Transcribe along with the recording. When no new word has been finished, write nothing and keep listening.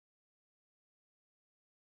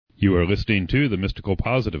You are listening to The Mystical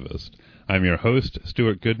Positivist. I'm your host,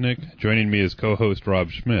 Stuart Goodnick. Joining me is co-host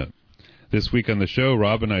Rob Schmidt. This week on the show,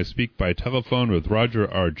 Rob and I speak by telephone with Roger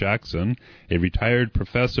R. Jackson, a retired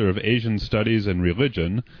professor of Asian Studies and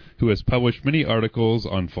Religion, who has published many articles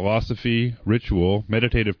on philosophy, ritual,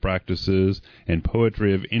 meditative practices, and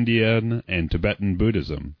poetry of Indian and Tibetan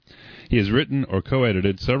Buddhism. He has written or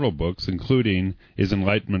co-edited several books, including Is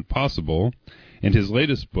Enlightenment Possible? And his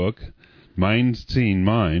latest book, Mind Seeing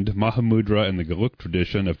Mind, Mahamudra and the Geluk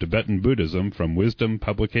Tradition of Tibetan Buddhism from Wisdom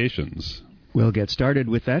Publications. We'll get started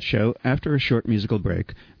with that show after a short musical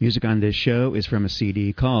break. Music on this show is from a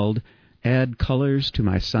CD called Add Colors to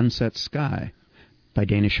My Sunset Sky by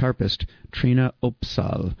Danish harpist Trine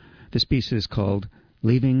Opsahl. This piece is called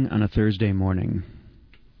Leaving on a Thursday Morning.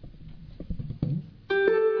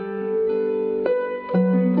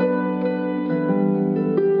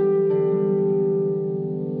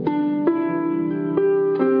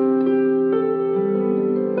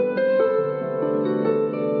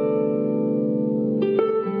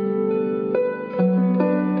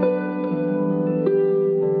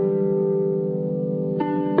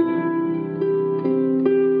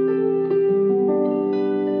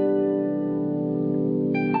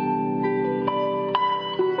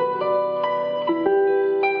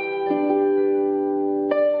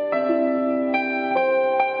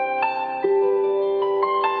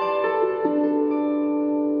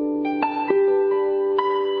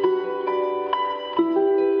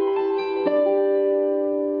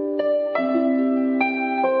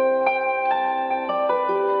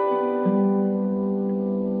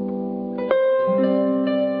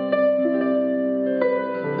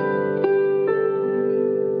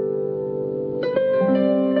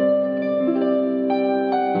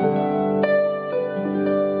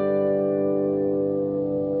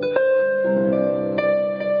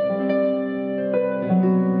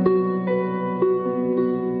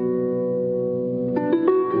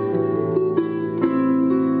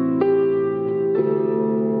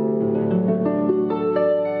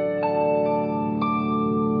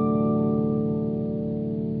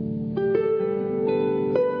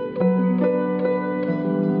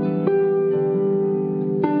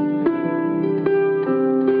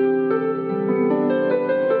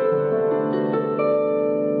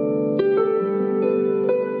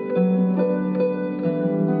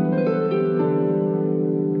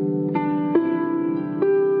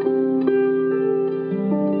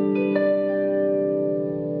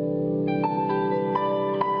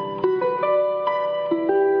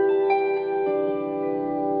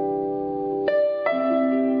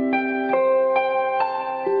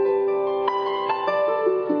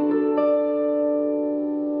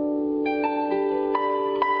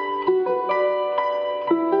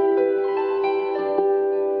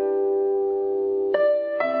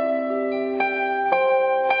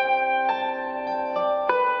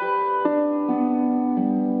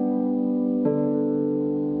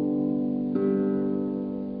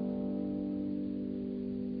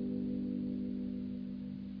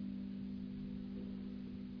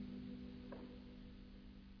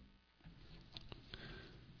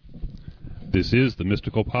 This is The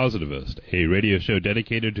Mystical Positivist, a radio show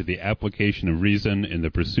dedicated to the application of reason in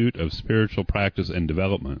the pursuit of spiritual practice and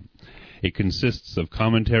development. It consists of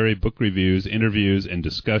commentary, book reviews, interviews, and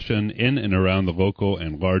discussion in and around the local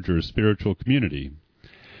and larger spiritual community.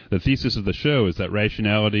 The thesis of the show is that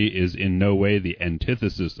rationality is in no way the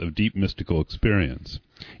antithesis of deep mystical experience.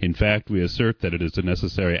 In fact, we assert that it is a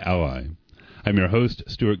necessary ally. I'm your host,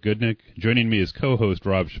 Stuart Goodnick. Joining me is co-host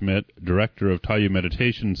Rob Schmidt, director of Tayu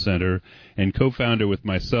Meditation Center, and co-founder with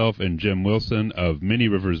myself and Jim Wilson of Many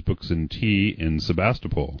Rivers Books and Tea in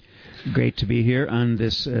Sebastopol. Great to be here on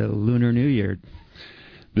this Lunar New Year.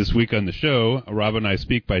 This week on the show, Rob and I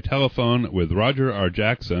speak by telephone with Roger R.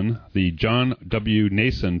 Jackson, the John W.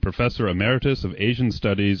 Nason Professor Emeritus of Asian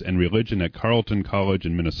Studies and Religion at Carleton College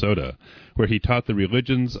in Minnesota, where he taught the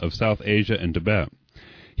religions of South Asia and Tibet.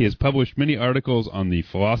 He has published many articles on the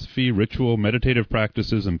philosophy, ritual, meditative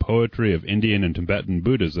practices, and poetry of Indian and Tibetan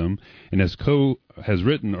Buddhism, and has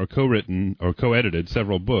written or co-written or co-edited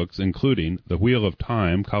several books, including The Wheel of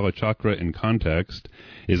Time, Kala Chakra in Context,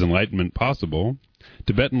 Is Enlightenment Possible?,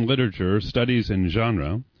 Tibetan Literature, Studies and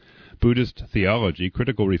Genre, Buddhist Theology,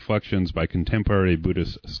 Critical Reflections by Contemporary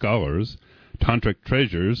Buddhist Scholars, Tantric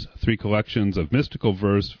Treasures, 3 collections of mystical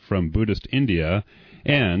verse from Buddhist India,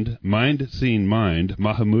 and Mind Seeing Mind,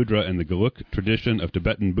 Mahamudra and the Geluk Tradition of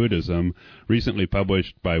Tibetan Buddhism, recently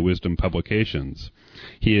published by Wisdom Publications.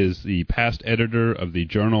 He is the past editor of the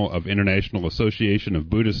Journal of International Association of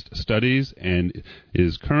Buddhist Studies and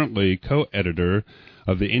is currently co-editor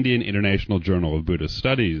of the Indian International Journal of Buddhist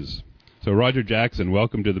Studies. So, Roger Jackson,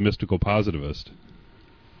 welcome to the Mystical Positivist.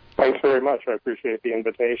 Thanks very much. I appreciate the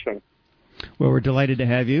invitation. Well, we're delighted to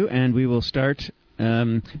have you, and we will start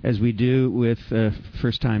as we do with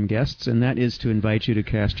first-time guests, and that is to invite you to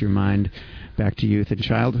cast your mind back to youth and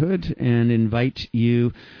childhood and invite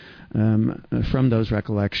you from those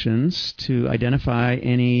recollections to identify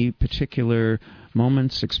any particular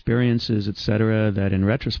moments, experiences, etc., that in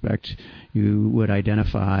retrospect you would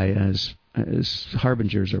identify as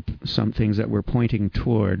harbingers or some things that were pointing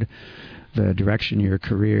toward the direction your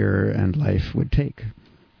career and life would take.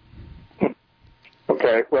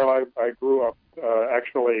 Okay. Well, I grew up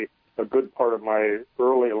actually a good part of my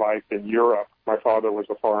early life in Europe. My father was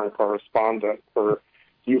a foreign correspondent for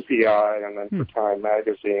UPI and then for Time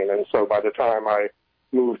magazine. And so by the time I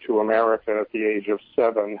moved to America at the age of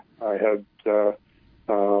 7, I had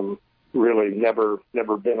really never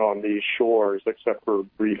been on these shores except for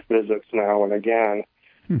brief visits now and again.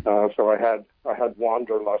 So I had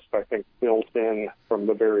wanderlust, I think, built in from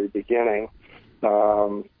the very beginning.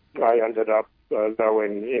 I ended up, though,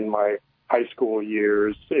 in my high school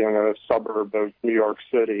years in a suburb of New York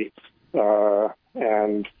City,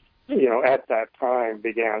 and at that time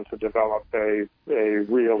began to develop a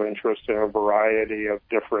real interest in a variety of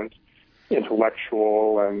different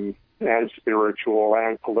intellectual and spiritual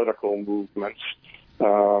and political movements.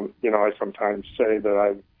 I sometimes say that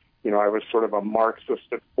I was sort of a Marxist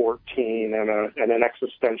at 14 and an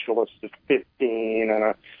existentialist at 15 and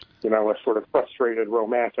a sort of frustrated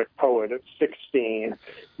romantic poet at 16.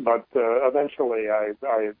 But eventually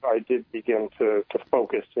I did begin to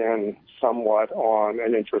focus in somewhat on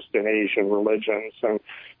an interest in Asian religions, and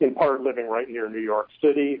in part living right near New York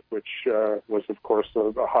City, which was, of course,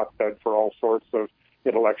 a hotbed for all sorts of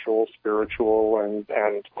intellectual, spiritual,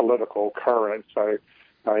 and political currents.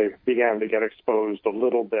 I began to get exposed a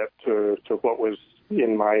little bit to what was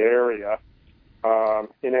in my area.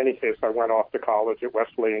 In any case, I went off to college at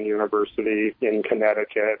Wesleyan University in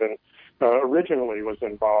Connecticut and originally was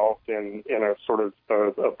involved in a sort of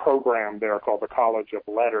a program there called the College of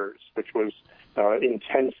Letters, which was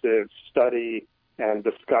intensive study and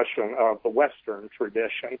discussion of the Western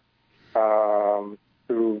tradition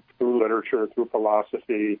through literature, through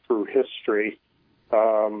philosophy, through history.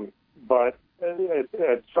 But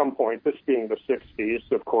at some point, this being the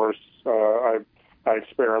 60s, of course, I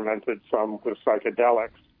experimented some with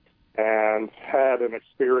psychedelics and had an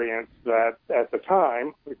experience that, at the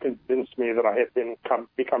time, convinced me that I had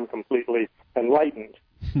become completely enlightened.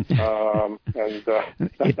 It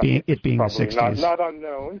being the 60s. Not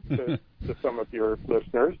unknown to some of your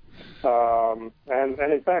listeners. And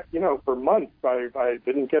in fact, for months, I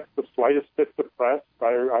didn't get the slightest bit depressed.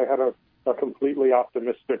 I had a completely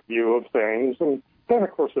optimistic view of things. And then,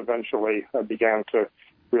 of course, eventually I began to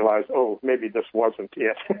realize, maybe this wasn't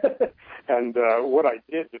it. And what I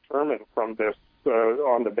did determine from this,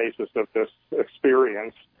 on the basis of this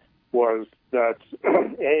experience, was that,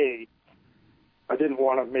 A, I didn't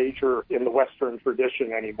want to major in the Western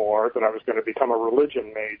tradition anymore, that I was going to become a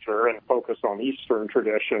religion major and focus on Eastern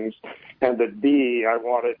traditions, and that, B, I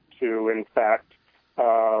wanted to, in fact,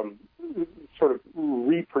 sort of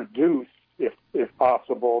reproduce, if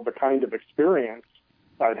possible, the kind of experience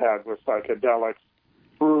I'd had with psychedelics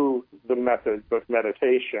through the methods of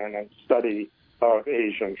meditation and study of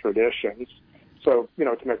Asian traditions. So,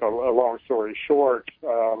 to make a long story short,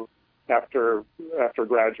 after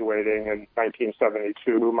graduating in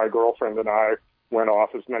 1972, my girlfriend and I went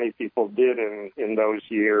off, as many people did in those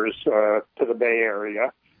years, to the Bay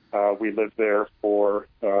Area. We lived there for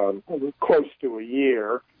close to a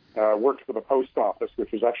year, worked for the post office,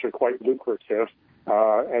 which was actually quite lucrative,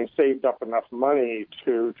 and saved up enough money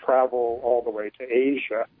to travel all the way to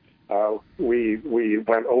Asia. We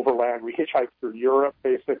went overland. We hitchhiked through Europe,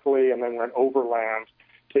 basically, and then went overland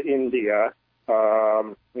to India,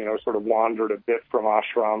 sort of wandered a bit from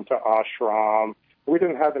ashram to ashram. We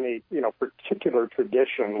didn't have any, particular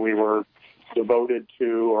tradition we were devoted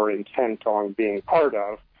to or intent on being part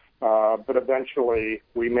of. But eventually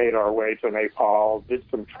we made our way to Nepal, did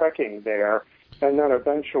some trekking there, and then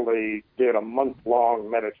eventually did a month-long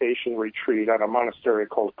meditation retreat at a monastery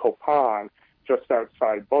called Kopan, just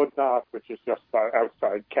outside Bodhnath, which is just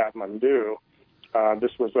outside Kathmandu.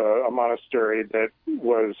 This was a monastery that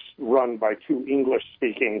was run by 2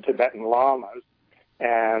 English-speaking Tibetan lamas,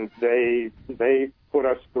 and they put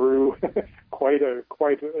us through quite a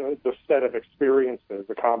set of experiences,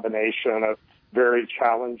 a combination of very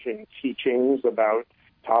challenging teachings about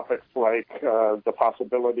topics like the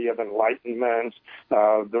possibility of enlightenment,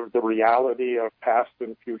 the reality of past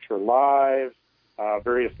and future lives,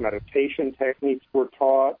 Various meditation techniques were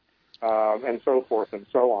taught, and so forth and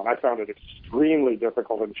so on. I found it extremely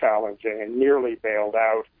difficult and challenging and nearly bailed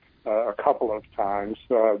out a couple of times.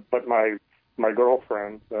 But my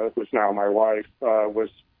girlfriend, who's now my wife, was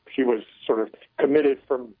sort of committed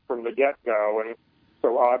from the get-go. And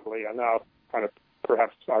so oddly enough, kind of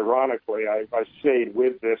perhaps ironically, I stayed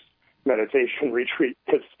with this meditation retreat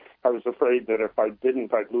because I was afraid that if I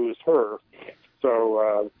didn't, I'd lose her.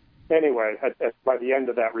 So anyway, by the end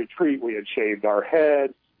of that retreat, we had shaved our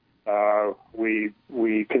heads.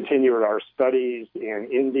 We continued our studies in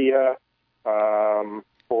India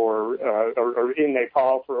or in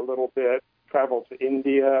Nepal for a little bit, traveled to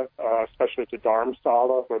India, especially to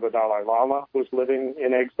Dharamsala, where the Dalai Lama was living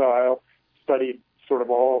in exile, studied sort of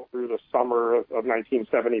all through the summer of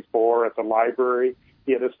 1974 at the library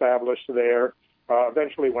he had established there.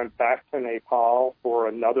 Eventually went back to Nepal for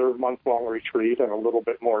another month-long retreat and a little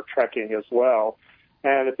bit more trekking as well.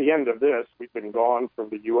 And at the end of this, we've been gone from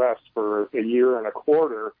the U.S. for a year and a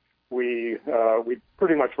quarter. We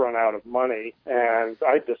pretty much run out of money, and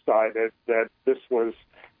I decided that this was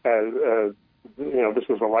this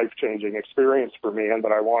was a life-changing experience for me, and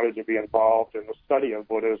that I wanted to be involved in the study of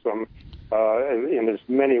Buddhism in as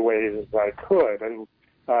many ways as I could. And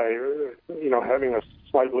having a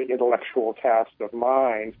slightly intellectual cast of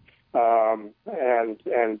mind,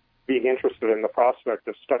 and being interested in the prospect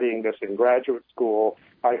of studying this in graduate school,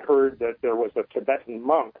 I heard that there was a Tibetan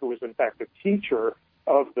monk who was in fact a teacher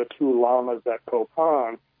of the two lamas at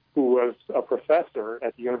Kopan, who was a professor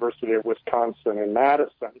at the University of Wisconsin in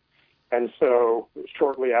Madison. And so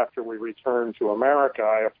shortly after we returned to America,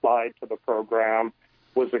 I applied to the program,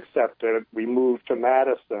 was accepted. We moved to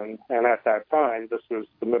Madison, and at that time, this was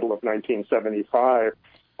the middle of 1975,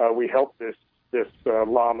 we helped this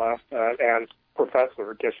lama and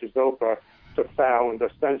professor, Geshe Zopa, to found a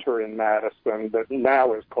center in Madison that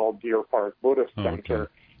now is called Deer Park Buddhist Center.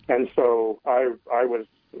 Okay. And so I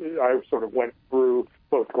sort of went through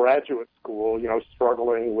both graduate school,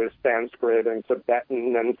 struggling with Sanskrit and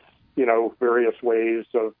Tibetan and, various ways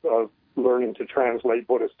of learning to translate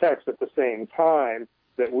Buddhist texts at the same time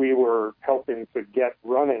that we were helping to get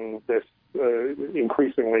running this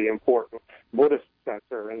increasingly important Buddhist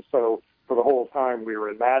center. And so for the whole time we were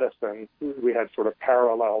in Madison, we had sort of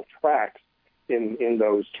parallel tracks in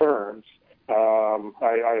those terms.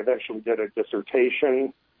 I eventually did a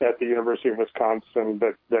dissertation at the University of Wisconsin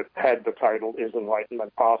that had the title, Is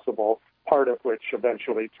Enlightenment Possible?, part of which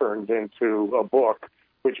eventually turned into a book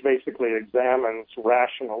which basically examines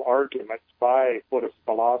rational arguments by Buddhist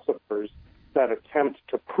philosophers that attempt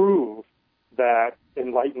to prove that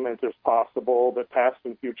enlightenment is possible, that past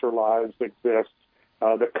and future lives exist,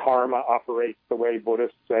 that karma operates the way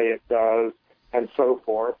Buddhists say it does, and so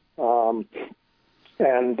forth.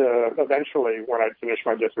 Eventually, when I finished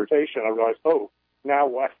my dissertation, I realized, now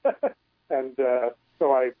what? And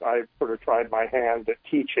so I sort of tried my hand at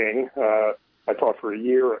teaching. I taught for a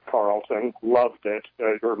year at Carleton, loved it.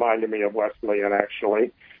 It reminded me of Wesleyan,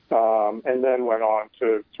 actually. And then went on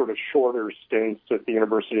to sort of shorter stints at the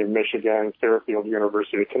University of Michigan, Fairfield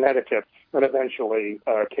University of Connecticut, and eventually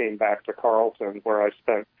came back to Carleton, where I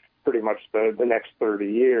spent pretty much the next 30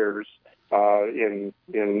 years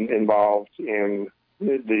involved in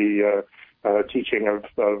the teaching of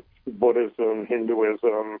Buddhism,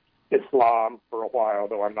 Hinduism, Islam for a while,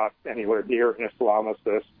 though I'm not anywhere near an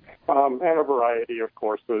Islamicist, and a variety of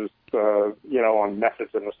courses, on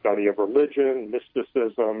methods in the study of religion,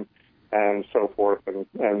 mysticism, and so forth, and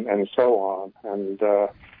so on. And,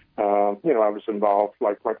 I was involved,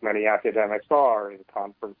 like many academics are, in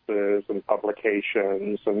conferences and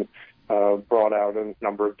publications, and brought out a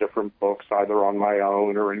number of different books, either on my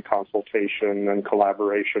own or in consultation and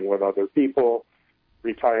collaboration with other people.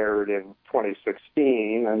 Retired in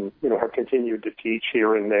 2016 and, have continued to teach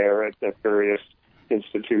here and there at various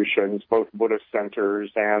institutions, both Buddhist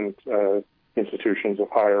centers and institutions of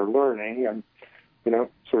higher learning, and,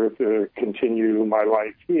 sort of continue my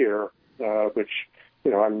life here, which,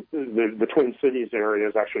 the Twin Cities area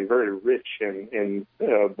is actually very rich in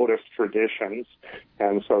Buddhist traditions,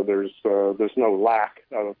 and so there's no lack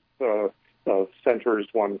of centers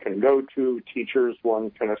one can go to, teachers one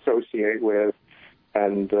can associate with.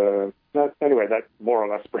 And that more or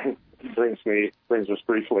less brings us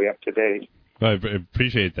briefly up to date. I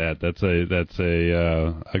appreciate that. That's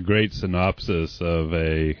a great synopsis of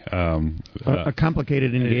a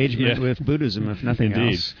complicated engagement with Buddhism, if nothing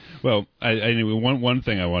else. Well, one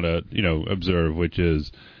thing I want to observe, which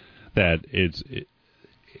is that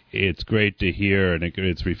it's great to hear, and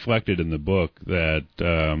it's reflected in the book that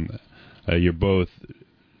you're both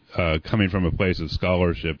coming from a place of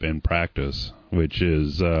scholarship and practice, which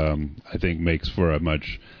is, I think, makes for a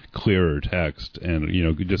much clearer text and,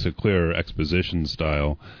 just a clearer exposition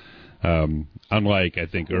style. Unlike, I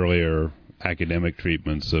think, earlier academic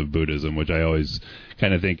treatments of Buddhism, which I always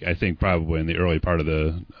kind of think probably in the early part of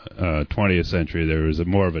the 20th century, there was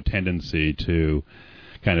more of a tendency to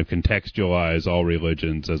kind of contextualize all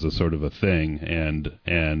religions as a sort of a thing and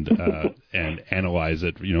analyze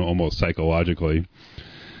it, almost psychologically.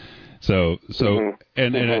 So,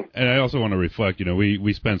 and I also want to reflect.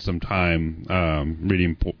 We spent some time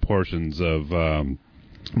reading portions of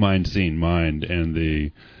Mind Seeing Mind, and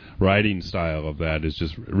the writing style of that is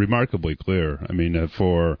just remarkably clear. I mean,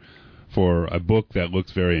 for a book that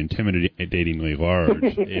looks very intimidatingly large,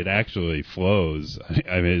 it actually flows.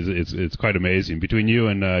 I mean, it's quite amazing. Between you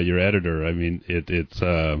and your editor, I mean, it's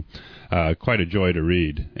quite a joy to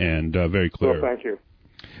read and very clear. Well, thank you.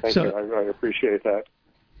 Thank you. I appreciate that.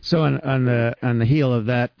 So on the heel of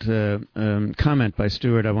that comment by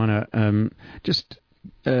Stuart, I want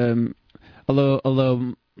to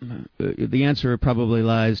although the answer probably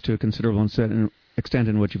lies to a considerable extent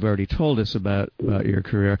in what you've already told us about your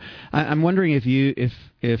career, I'm wondering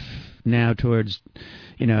if now towards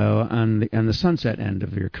on the sunset end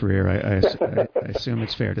of your career, I assume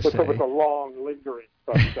it's fair to say. It was a long, lingering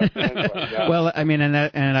sunset. Anyway, yeah. Well, I mean, and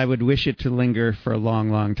I would wish it to linger for a long,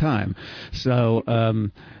 long time. So,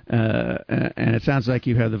 and it sounds like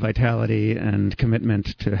you have the vitality and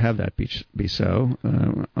commitment to have that be so.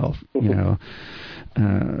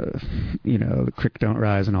 The creek don't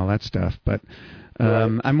rise and all that stuff. But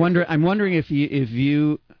right. I'm wondering if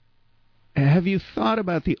you have you thought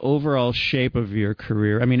about the overall shape of your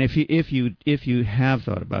career? I mean, if you have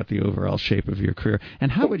thought about the overall shape of your career,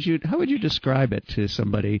 and how would you describe it to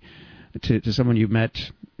somebody, to someone you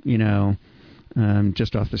met,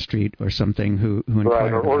 just off the street or something who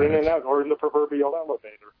inquired right, or in it? and out, or in the proverbial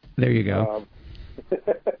elevator. There you go.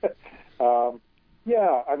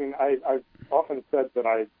 Yeah, I mean, I've often said that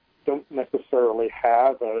I don't necessarily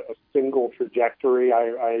have a single trajectory.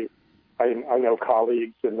 I know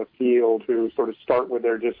colleagues in the field who sort of start with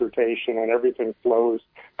their dissertation and everything flows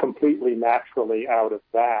completely naturally out of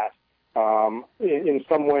that. In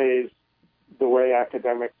some ways, the way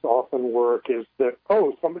academics often work is that,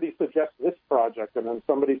 somebody suggests this project and then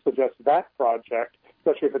somebody suggests that project,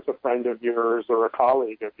 especially if it's a friend of yours or a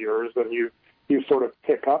colleague of yours, and you sort of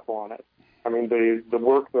pick up on it. I mean, the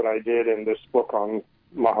work that I did in this book on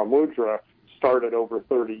Mahamudra started over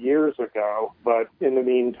 30 years ago, but in the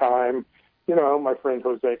meantime, my friend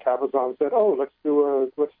Jose Cabazon said, let's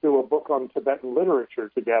do a book on Tibetan literature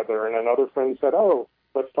together, and another friend said,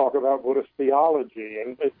 let's talk about Buddhist theology,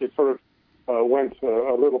 and it sort of went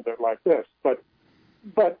a little bit like this. But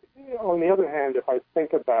on the other hand, if I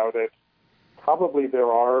think about it, probably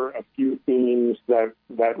there are a few themes that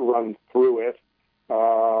run through it.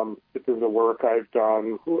 Through the work I've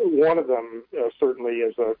done, one of them certainly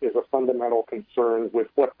is a fundamental concern with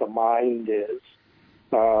what the mind is,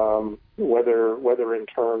 whether in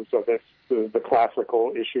terms of the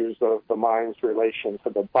classical issues of the mind's relation to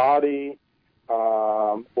the body,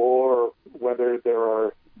 or whether there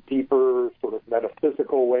are deeper sort of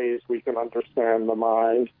metaphysical ways we can understand the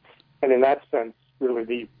mind. And in that sense,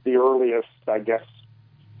 really the earliest, I guess,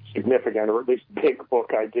 significant or at least big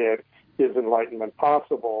book I did is Enlightenment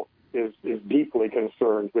Possible, is deeply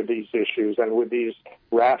concerned with these issues and with these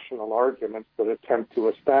rational arguments that attempt to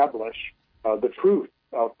establish the truth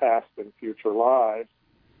of past and future lives.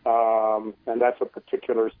 And that's a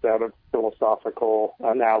particular set of philosophical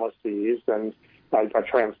analyses. And I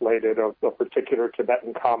translated a particular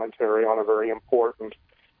Tibetan commentary on a very important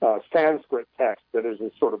Sanskrit text that is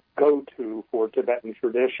a sort of go-to for Tibetan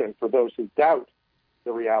tradition for those who doubt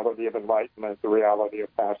the reality of enlightenment, the reality of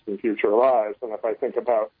past and future lives. And if I think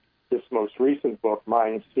about this most recent book,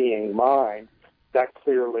 Mind Seeing Mind, that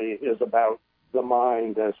clearly is about the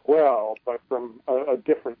mind as well, but from a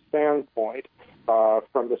different standpoint,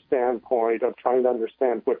 from the standpoint of trying to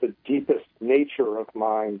understand what the deepest nature of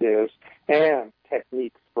mind is and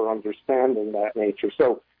techniques for understanding that nature.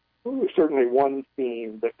 So certainly one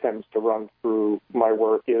theme that tends to run through my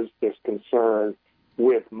work is this concern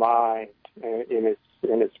with mind in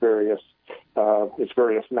its various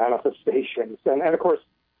manifestations, and of course,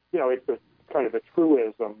 it's a kind of a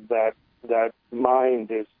truism that mind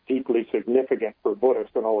is deeply significant for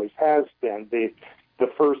Buddhists and always has been. The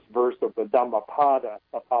first verse of the Dhammapada,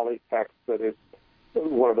 a Pali text that is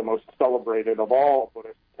one of the most celebrated of all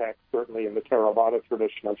Buddhist texts, certainly in the Theravada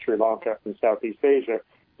tradition of Sri Lanka and Southeast Asia.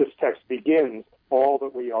 This text begins, all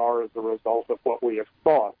that we are is a result of what we have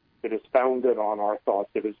thought. It is founded on our thoughts.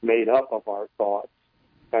 It is made up of our thoughts.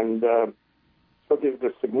 And so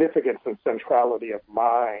the significance and centrality of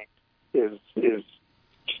mind is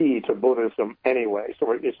key to Buddhism anyway.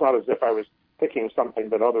 So it's not as if I was picking something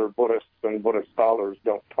that other Buddhists and Buddhist scholars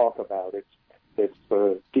don't talk about. It's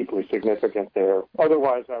deeply significant there.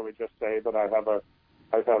 Otherwise, I would just say that I've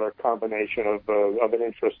had a combination of an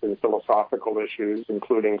interest in philosophical issues,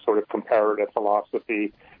 including sort of comparative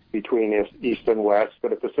philosophy between East and West.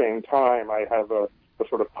 But at the same time, I have a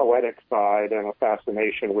sort of poetic side and a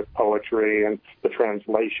fascination with poetry and the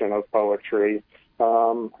translation of poetry,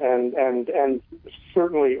 and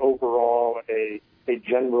certainly overall a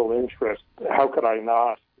general interest. How could I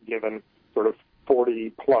not, given sort of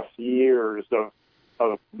 40-plus years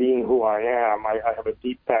of being who I am? I have a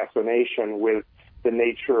deep fascination with the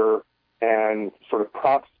nature and sort of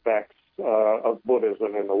prospects of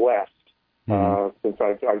Buddhism in the West, since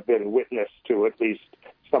I've been witness to at least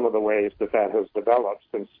some of the ways that has developed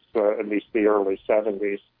since at least the early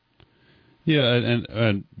 70s. Yeah,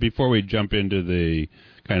 and before we jump into the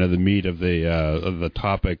kind of the meat of the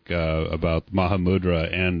topic about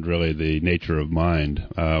Mahamudra and really the nature of mind,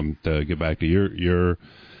 to get back to your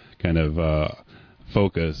kind of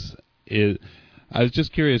focus, I was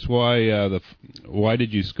just curious why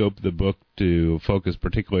did you scope the book to focus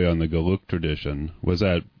particularly on the Geluk tradition? Was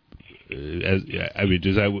that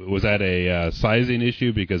was that a sizing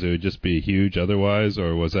issue because it would just be huge otherwise,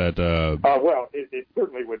 or was that? Well, it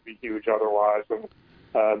certainly would be huge otherwise, and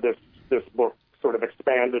this book sort of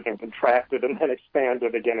expanded and contracted and then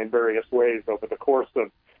expanded again in various ways over the course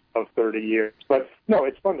of 30 years. But no,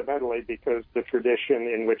 it's fundamentally because the tradition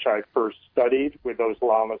in which I first studied with those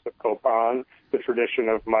lamas of Kopan, the tradition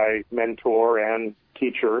of my mentor and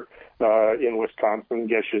teacher in Wisconsin,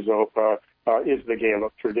 Geshe Zopa, is the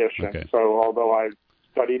Geluk tradition. Okay. So although I've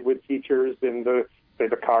studied with teachers in the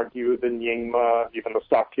Kagyu, the Nyingma, even the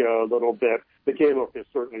Sakya a little bit, the Geluk is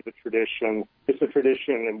certainly the tradition. It's the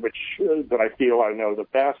tradition in which that I feel I know the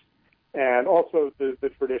best, and also the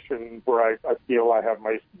tradition where I feel I have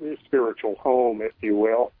my spiritual home, if you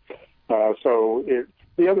will.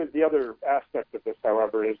 The other aspect of this,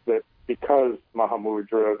 however, is that because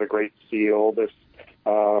Mahamudra, the Great Seal, this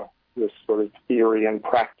sort of theory and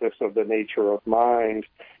practice of the nature of mind,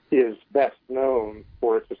 is best known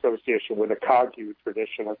for its association with the Kagyu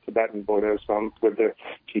tradition of Tibetan Buddhism, with the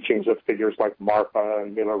teachings of figures like Marpa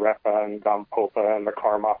and Milarepa and Gampopa and the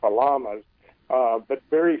Karmapa Lamas. But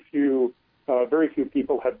very few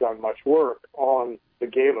people have done much work on the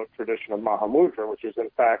Geluk tradition of Mahamudra, which is in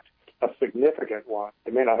fact a significant one.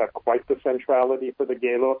 It may not have quite the centrality for the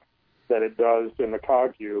Geluk that it does in the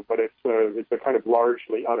Kagyu, but it's a kind of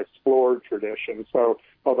largely unexplored tradition. So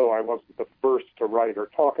although I wasn't the first to write or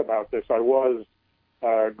talk about this, I was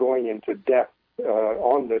going into depth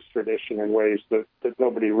on this tradition in ways that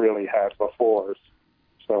nobody really had before.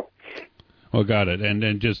 So, well, got it. And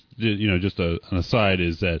then just an aside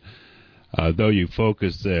is that though you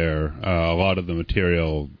focus there, a lot of the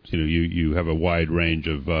material, you have a wide range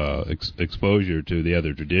of exposure to the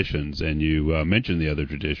other traditions, and you mention the other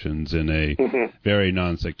traditions in a very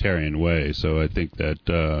non-sectarian way. So I think that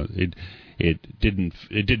it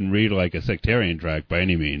didn't read like a sectarian tract by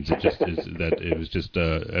any means. It just is that it was just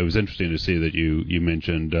it was interesting to see that you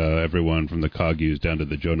mentioned everyone from the Kagyus down to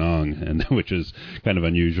the Jonang, and which is kind of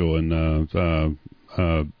unusual in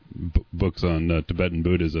books on Tibetan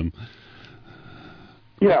Buddhism.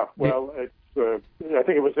 Yeah, well, I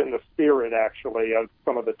think it was in the spirit, actually, of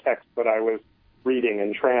some of the texts that I was reading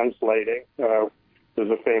and translating.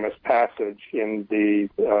 There's a famous passage in the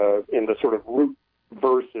sort of root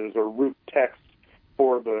verses or root text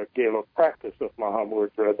for the Geluk practice of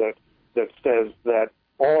Mahamudra that says that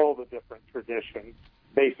all the different traditions,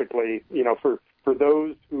 basically, for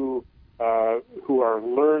those who are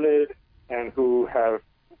learned and who have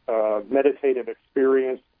meditative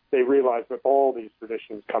experience, they realize that all these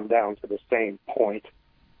traditions come down to the same point.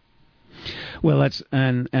 Well, that's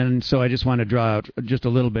and so I just want to draw out just a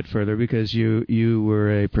little bit further, because you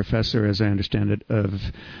were a professor, as I understand it,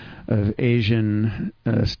 of Asian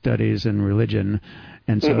studies and religion,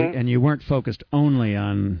 and so and you weren't focused only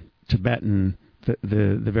on Tibetan,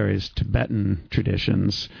 the various Tibetan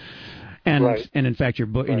traditions. And right. And in fact,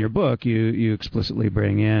 in your book, you explicitly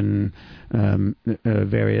bring in the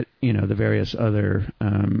various other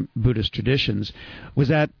Buddhist traditions. Was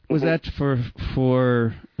that for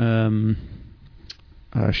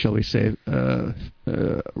shall we say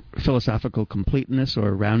philosophical completeness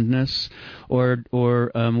or roundness, or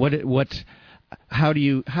how do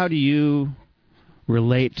you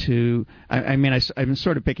relate to? I'm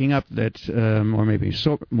sort of picking up that, or maybe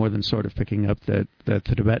more than sort of picking up that the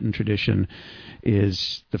Tibetan tradition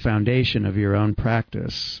is the foundation of your own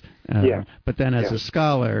practice. But then, as a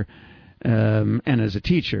scholar and as a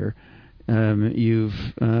teacher,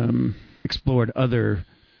 you've explored other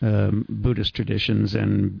Buddhist traditions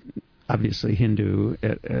and obviously Hindu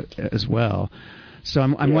as well. So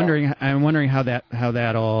I'm wondering how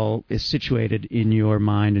that all is situated in your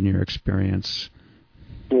mind and your experience.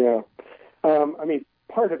 Yeah,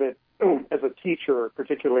 part of it as a teacher,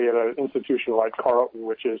 particularly at an institution like Carleton,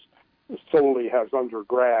 which solely has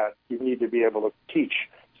undergrad, you need to be able to teach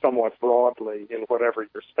somewhat broadly in whatever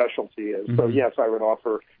your specialty is. Mm-hmm. So yes, I would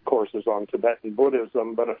offer courses on Tibetan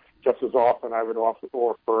Buddhism, but just as often I would offer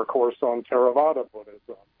a course on Theravada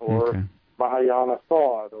Buddhism or Mahayana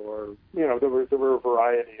thought, or there were a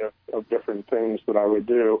variety of different things that I would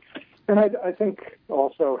do. And I think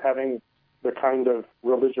also having the kind of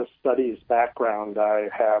religious studies background I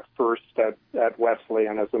have first at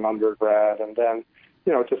Wesleyan as an undergrad, and then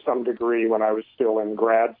to some degree when I was still in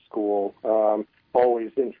grad school,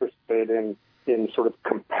 always interested in sort of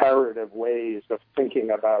comparative ways of thinking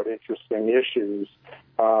about interesting issues.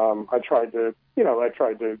 I tried to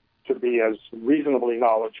be as reasonably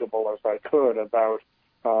knowledgeable as I could about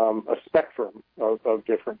a spectrum of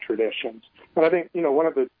different traditions. And I think one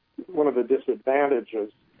of the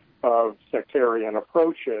disadvantages of sectarian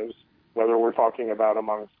approaches, whether we're talking about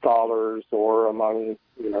among scholars or among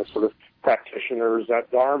sort of practitioners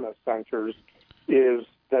at Dharma centers, is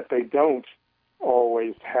that they don't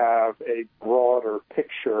always have a broader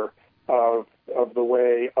picture of the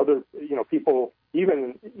way other people,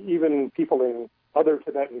 even people in other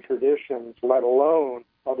Tibetan traditions, let alone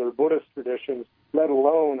other Buddhist traditions, let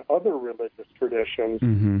alone other religious traditions,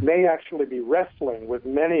 may actually be wrestling with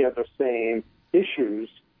many of the same issues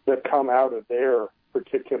that come out of their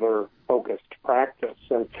particular focused practice.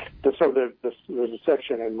 And so there's a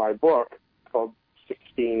section in my book called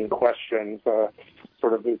 16 Questions,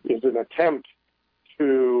 sort of is an attempt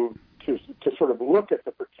to sort of look at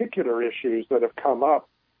the particular issues that have come up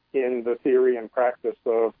in the theory and practice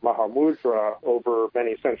of Mahamudra over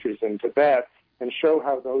many centuries in Tibet, and show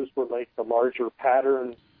how those relate to larger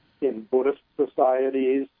patterns in Buddhist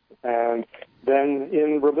societies and then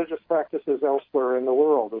in religious practices elsewhere in the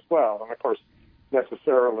world as well. And of course,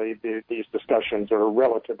 necessarily these discussions are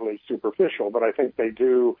relatively superficial, but I think they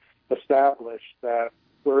do establish that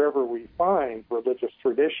wherever we find religious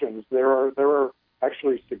traditions, there are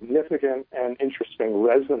actually significant and interesting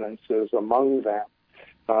resonances among them.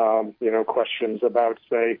 Questions about,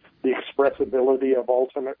 say, the expressibility of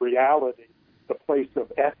ultimate reality, the place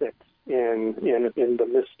of ethics in the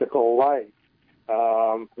mystical life,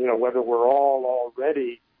 whether we're all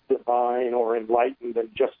already divine or enlightened and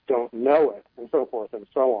just don't know it, and so forth and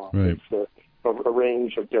so on. Right. It's a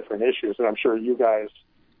range of different issues, and I'm sure you guys,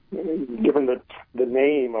 given the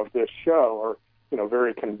name of this show, are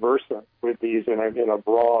very conversant with these in a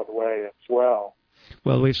broad way as well.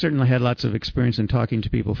 Well, we've certainly had lots of experience in talking to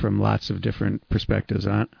people from lots of different perspectives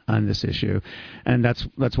on this issue, and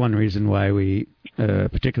that's one reason why we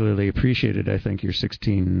particularly appreciated, I think, your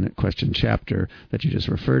 16-question chapter that you just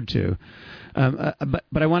referred to.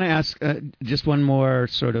 But I want to ask just one more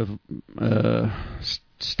sort of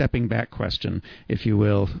stepping back question, if you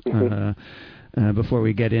will, before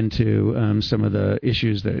we get into some of the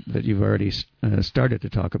issues that you've already started to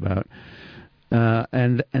talk about.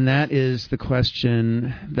 And that is the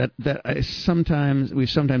question that we've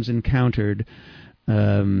sometimes encountered.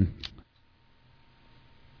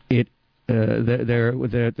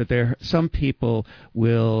 Some people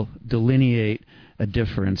will delineate a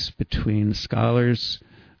difference between scholars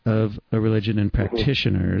of a religion and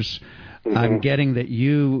practitioners. I'm getting that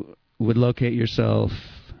you would locate yourself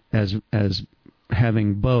as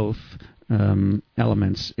having both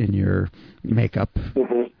elements in your makeup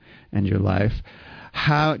and your life.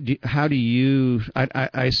 How do you? I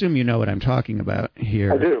assume you know what I'm talking about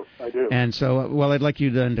here. I do. And so, I'd like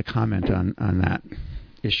you then to comment on that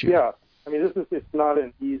issue. Yeah, it's not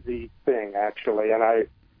an easy thing actually, and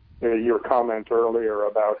your comment earlier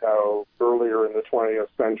about how earlier in the 20th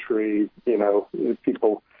century,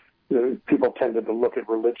 people tended to look at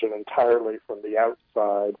religion entirely from the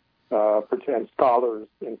outside. Pretend scholars,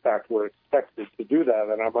 in fact, were expected to do that,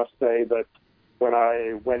 and I must say that when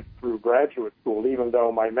I went through graduate school, even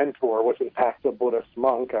though my mentor was in fact a Buddhist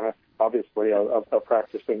monk and obviously a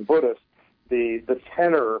practicing Buddhist, the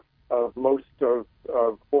tenor of most of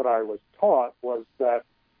what I was taught was that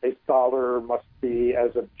a scholar must be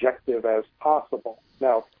as objective as possible.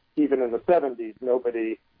 Now, even in the 70s,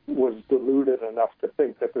 nobody was deluded enough to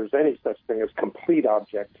think that there's any such thing as complete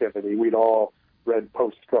objectivity. We'd all read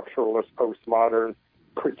post-structuralist, postmodern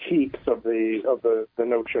critiques of the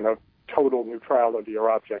notion of total neutrality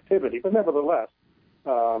or objectivity, but nevertheless,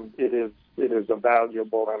 it is a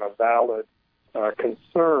valuable and a valid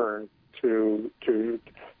concern to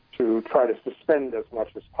try to suspend as much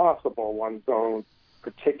as possible one's own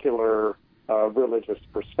particular religious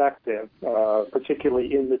perspective,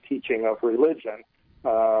 particularly in the teaching of religion,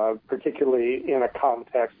 particularly in a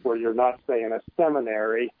context where you're not, say, in a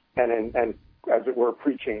seminary and as it were,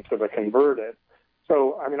 preaching to the converted.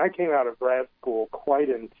 So, I mean, I came out of grad school quite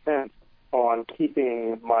intent on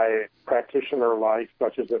keeping my practitioner life,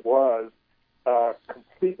 such as it was,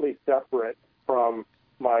 completely separate from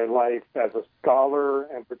my life as a scholar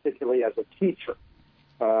and particularly as a teacher.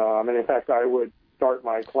 And in fact, I would start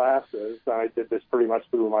my classes, and I did this pretty much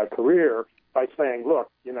through my career, by saying,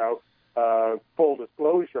 look, full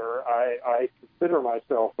disclosure, I consider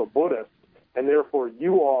myself a Buddhist, and therefore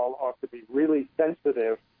you all ought to be really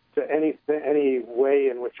sensitive to any way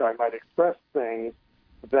in which I might express things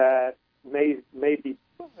that may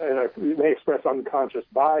express unconscious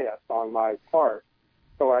bias on my part.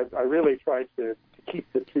 So I really tried to keep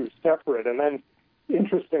the two separate. And then,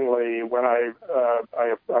 interestingly, when I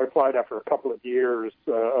applied after a couple of years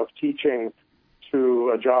of teaching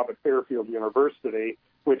to a job at Fairfield University,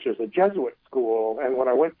 which is a Jesuit school, and when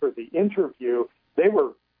I went for the interview, they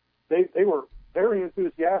were very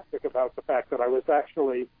enthusiastic about the fact that I was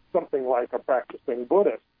actually something like a practicing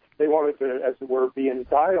Buddhist. They wanted to, as it were, be in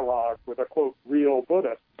dialogue with a, quote, real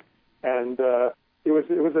Buddhist. And it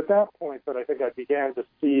was at that point that I think I began to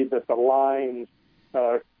see that the lines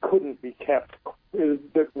couldn't be kept,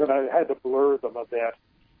 that I had to blur them a bit.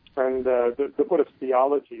 And the Buddhist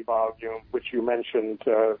Theology volume, which you mentioned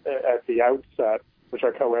at the outset, which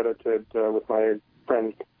I co-edited with my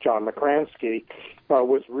friend John McCransky,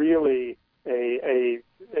 was really a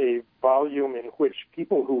volume in which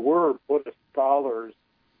people who were Buddhist scholars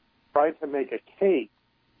tried to make a case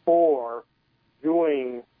for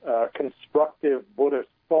doing constructive Buddhist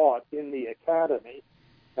thought in the academy.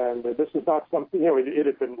 And this is not something, it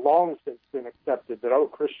had been long since been accepted that,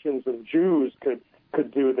 Christians and Jews could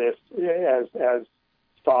do this as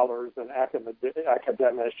scholars and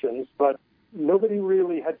academicians, but nobody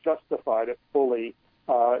really had justified it fully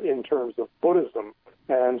in terms of Buddhism.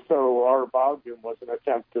 And so our volume was an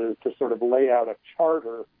attempt to sort of lay out a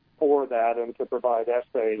charter for that and to provide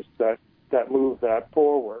essays that move that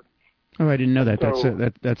forward. Oh, I didn't know that.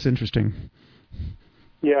 So, that's interesting.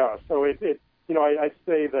 Yeah, so I'd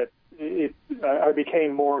say that I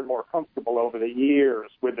became more and more comfortable over the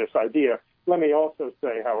years with this idea. Let me also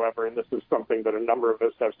say, however, and this is something that a number of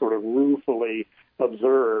us have sort of ruefully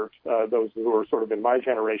observed, those who are sort of in my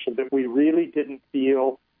generation, that we really didn't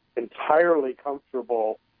feel entirely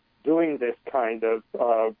comfortable doing this kind of,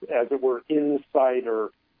 as it were,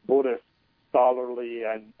 insider Buddhist scholarly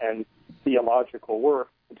and theological work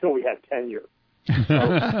until we had tenure. So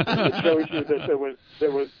it shows you that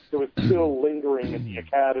there was still lingering in the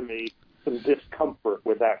academy some discomfort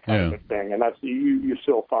with that kind of thing, and that's you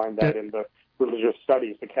still find that in the Religious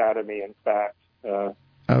Studies Academy, in fact.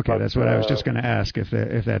 Okay, that's what I was just going to ask, if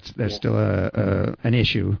that's still an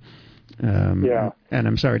issue. And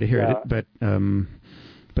I'm sorry to hear it, but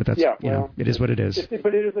that's it is what it is.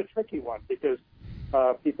 But it is a tricky one because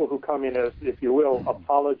people who come in as, if you will,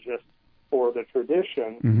 apologists for the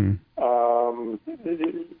tradition,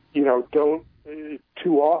 don't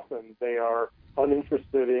too often they are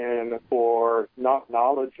uninterested in or not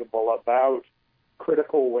knowledgeable about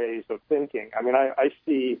critical ways of thinking. I mean, I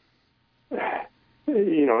see,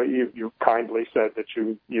 you kindly said that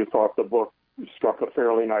you thought the book struck a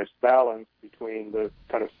fairly nice balance between the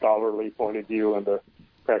kind of scholarly point of view and the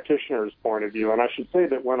practitioner's point of view. And I should say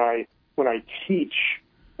that when I teach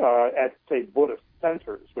at, say, Buddhist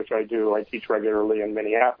centers, which I do, I teach regularly in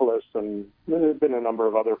Minneapolis, and there's been a number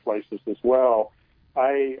of other places as well.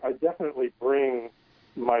 I definitely bring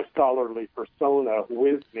my scholarly persona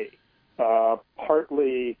with me,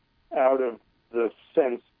 partly out of the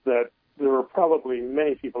sense that there are probably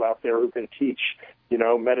many people out there who can teach,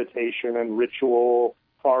 meditation and ritual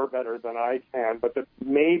far better than I can, but that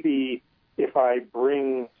maybe if I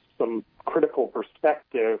bring some critical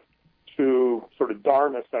perspective to sort of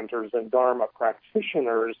Dharma centers and Dharma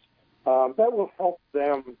practitioners, that will help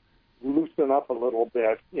them loosen up a little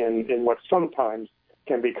bit in what sometimes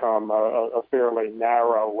can become a fairly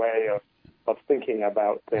narrow way of thinking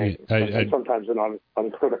about things, and sometimes an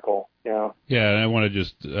uncritical. Yeah, and I want to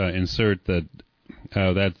just insert that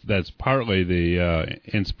that's partly the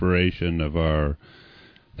inspiration of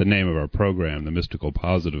the name of our program, the Mystical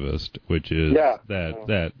Positivist, which is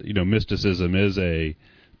that mysticism is a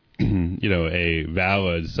a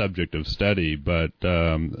valid subject of study, but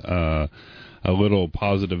a little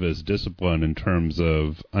positivist discipline in terms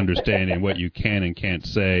of understanding what you can and can't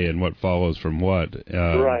say and what follows from what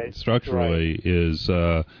structurally is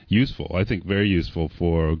useful. I think very useful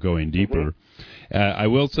for going deeper. I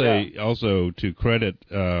will say also, to credit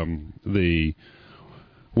the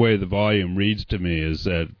way the volume reads to me, is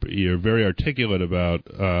that you're very articulate about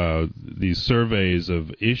these surveys of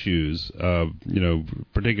issues,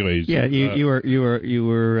 particularly. Yeah, you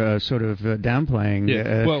were sort of downplaying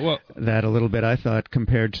that a little bit, I thought,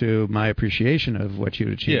 compared to my appreciation of what you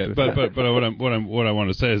achieved. Yeah, but what I want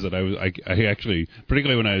to say is that I actually,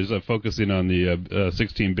 particularly when I was focusing on the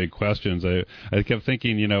 16 big questions, I kept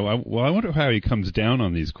thinking, I wonder how he comes down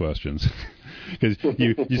on these questions. Because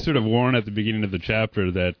you sort of warn at the beginning of the chapter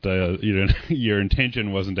that your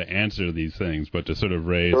intention wasn't to answer these things, but to sort of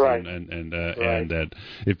raise and that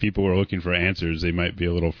if people were looking for answers, they might be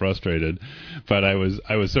a little frustrated. But I was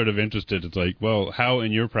sort of interested. It's like, well, how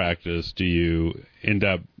in your practice do you end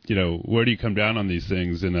up? Where do you come down on these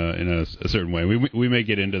things in a certain way? We may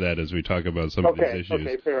get into that as we talk about some of these issues.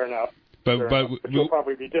 Okay, fair enough. But you'll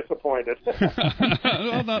probably be disappointed.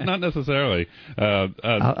 Well, not necessarily.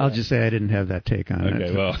 I'll just say I didn't have that take on it.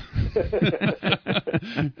 Okay, well,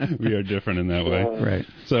 we are different in that way, right?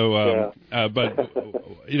 So, but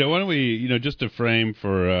why don't we, just to frame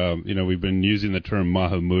for, we've been using the term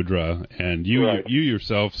Mahamudra, and you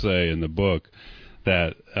yourself say in the book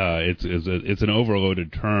that it's an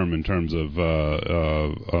overloaded term in terms of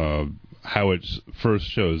how it first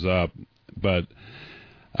shows up, but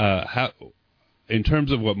how, in terms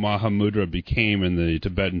of what Mahamudra became in the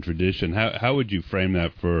Tibetan tradition, how would you frame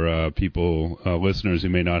that for people, listeners who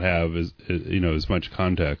may not have as much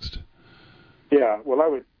context? Yeah, well, I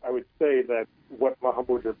would say that what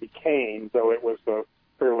Mahamudra became, though it was a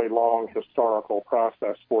fairly long historical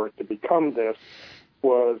process for it to become this,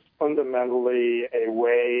 was fundamentally a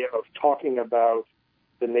way of talking about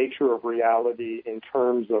the nature of reality in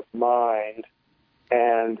terms of mind,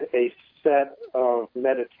 and a set of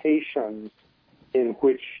meditations in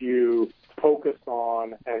which you focus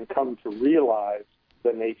on and come to realize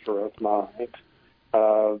the nature of mind.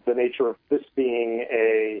 The nature of this being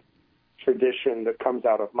a tradition that comes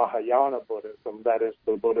out of Mahayana Buddhism, that is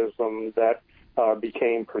the Buddhism that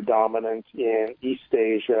became predominant in East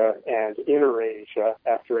Asia and Inner Asia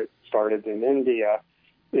after it started in India.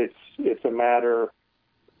 It's a matter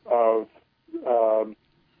of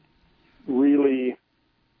really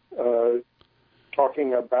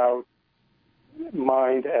talking about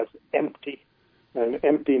mind as empty. And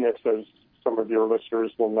emptiness, as some of your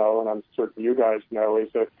listeners will know, and I'm certain you guys know,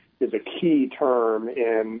 is a key term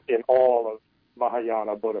in all of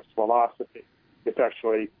Mahayana Buddhist philosophy. It's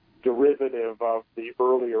actually derivative of the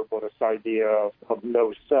earlier Buddhist idea of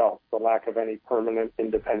no self, the lack of any permanent,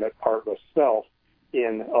 independent, partless self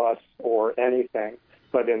in us or anything.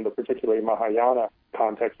 But in the particularly Mahayana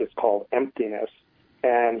context, it's called emptiness.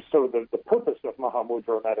 And so the purpose of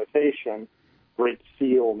Mahamudra meditation, Great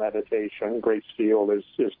Seal meditation, Great Seal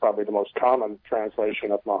is probably the most common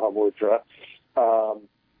translation of Mahamudra.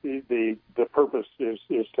 The purpose is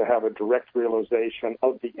to have a direct realization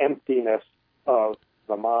of the emptiness of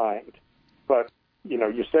the mind. But,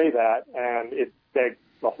 you say that, and it begs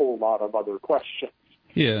a whole lot of other questions.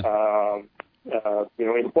 Yeah.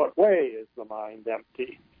 In what way is the mind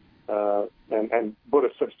empty? And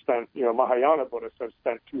Buddhists have spent, Mahayana Buddhists have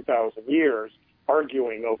spent 2,000 years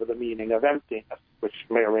arguing over the meaning of emptiness, which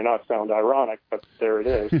may or may not sound ironic, but there it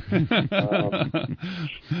is. A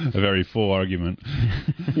very full argument.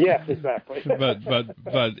 Yes, exactly. but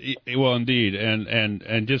well, indeed,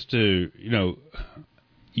 and just to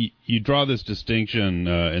you draw this distinction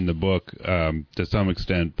in the book to some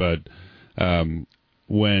extent, but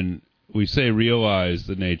when we say realize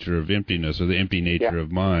the nature of emptiness or the empty nature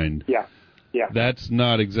of mind. Yeah. That's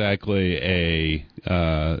not exactly a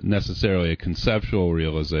necessarily a conceptual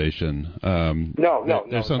realization. No.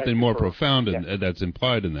 There's something more profound that's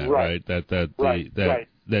implied in that, right? That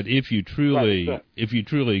if you truly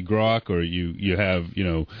grok, or you have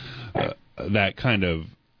that kind of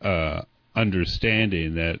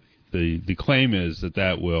understanding, that the claim is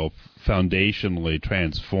that will foundationally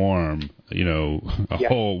transform a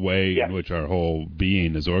whole way in which our whole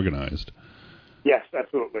being is organized. Yes,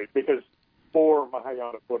 absolutely. Because for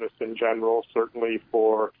Mahayana Buddhists in general, certainly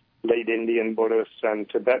for late Indian Buddhists and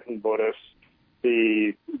Tibetan Buddhists,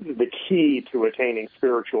 the key to attaining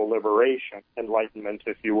spiritual liberation, enlightenment,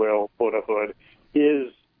 if you will, Buddhahood,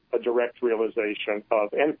 is a direct realization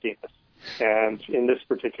of emptiness. And in this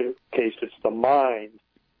particular case, it's the mind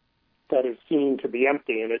that is seen to be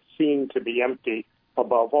empty, and it's seen to be empty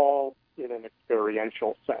above all in an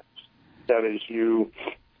experiential sense. That is,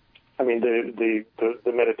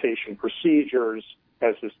 the meditation procedures,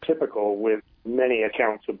 as is typical with many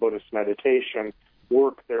accounts of Buddhist meditation,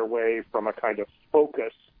 work their way from a kind of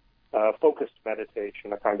focused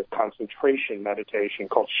meditation, a kind of concentration meditation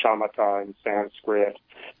called shamatha in Sanskrit.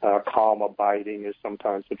 Calm abiding is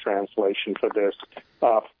sometimes the translation for this.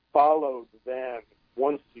 Followed then,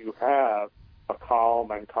 once you have a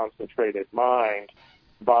calm and concentrated mind,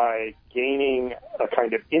 by gaining a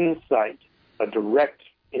kind of insight, a direct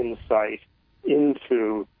insight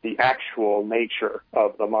into the actual nature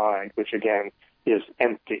of the mind, which again is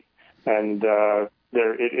empty. And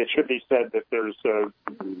it should be said that there's,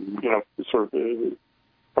 sort of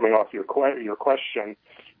coming off your question,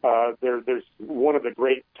 there's one of the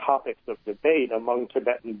great topics of debate among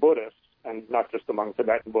Tibetan Buddhists, and not just among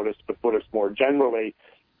Tibetan Buddhists, but Buddhists more generally,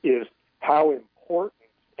 is how important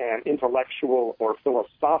an intellectual or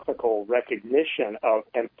philosophical recognition of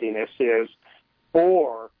emptiness is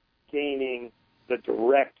for gaining the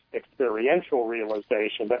direct experiential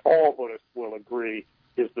realization that all Buddhists will agree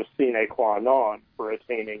is the sine qua non for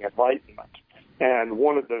attaining enlightenment. And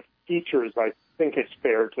one of the features, I think it's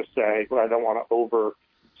fair to say, but I don't want to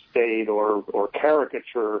overstate or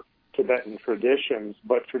caricature Tibetan traditions,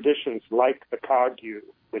 but traditions like the Kagyu,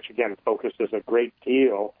 which again focuses a great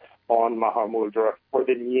deal on Mahamudra, or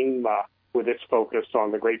the Nyingma, with its focus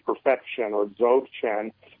on the great perfection, or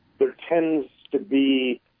Dzogchen, there tends to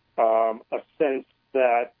be a sense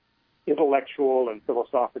that intellectual and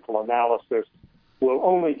philosophical analysis will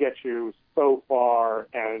only get you so far,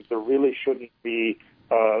 and there really shouldn't be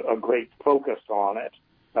a great focus on it.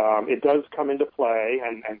 It does come into play,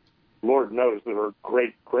 and Lord knows there are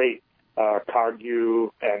great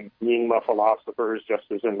Kagyu and Nyingma philosophers, just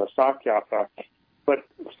as in the Sakyapa. But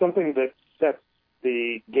something that sets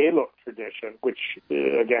the Gelug tradition, which,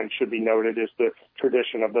 again, should be noted, is the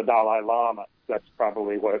tradition of the Dalai Lama. That's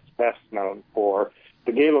probably what it's best known for.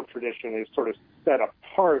 The Gelug tradition is sort of set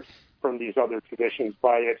apart from these other traditions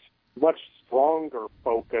by its much stronger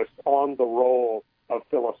focus on the role of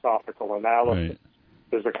philosophical analysis. Right.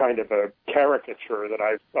 There's a kind of a caricature that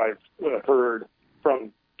I've heard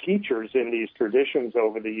from teachers in these traditions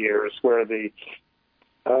over the years, where the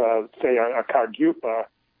say a Kagyupa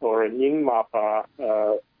or a Nyingmapa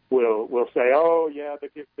will say, "Oh yeah,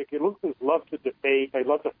 the Gelugpas love to debate, they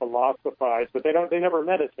love to philosophize, but they never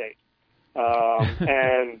meditate."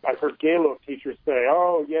 And I've heard Gelug teachers say,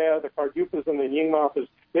 "Oh yeah, the Kagyupas and the Nyingmapas,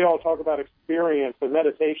 they all talk about experience and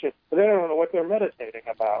meditation, but they don't know what they're meditating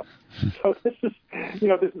about." So this is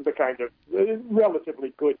the kind of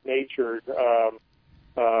relatively good-natured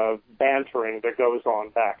bantering that goes on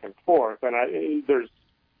back and forth. And there's,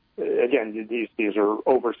 again, these are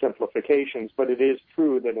oversimplifications, but it is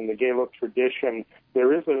true that in the Gelug tradition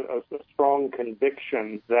there is a strong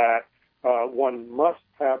conviction that one must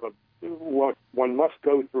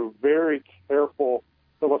go through very careful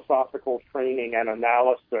philosophical training and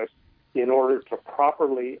analysis in order to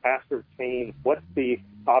properly ascertain what the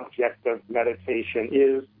object of meditation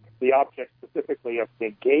is, the object specifically of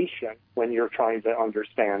negation, when you're trying to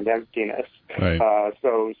understand emptiness. Right.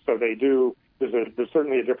 So they do. There's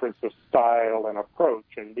certainly a difference of style and approach,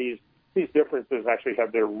 and these differences actually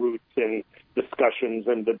have their roots in discussions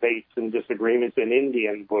and debates and disagreements in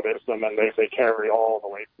Indian Buddhism, and they carry all the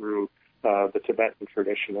way through the Tibetan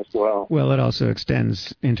tradition as well. Well, it also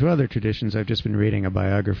extends into other traditions. I've just been reading a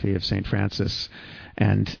biography of St. Francis,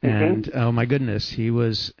 and oh my goodness, he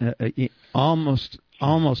was almost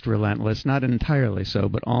relentless, not entirely so,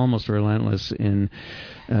 but almost relentless in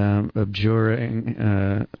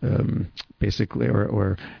abjuring, basically,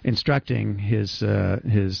 or instructing his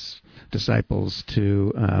disciples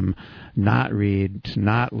to not read, to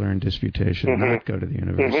not learn disputation, not go to the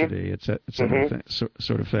university, etc.,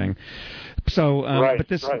 sort of thing. So,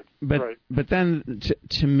 but then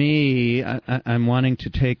to me, I'm wanting to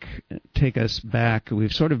take us back.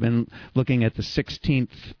 We've sort of been looking at the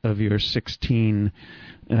 16th of your 16,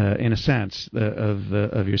 in a sense,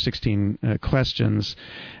 of your 16 questions,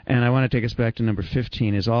 and I want to take us back to number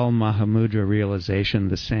 15. Is all Mahamudra realization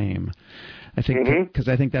the same? I think because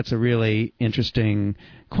I think that's a really interesting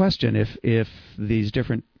question. If these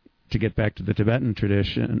different, to get back to the Tibetan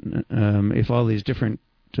tradition, if all these different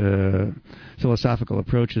philosophical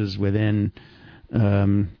approaches within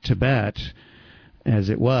Tibet, as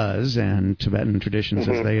it was, and Tibetan traditions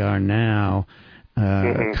as they are now,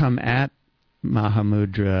 come at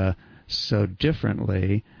Mahamudra so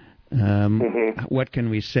differently, What can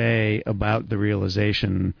we say about the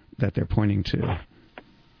realization that they're pointing to?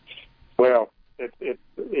 Well,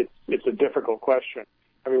 it's a difficult question.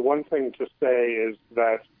 I mean, one thing to say is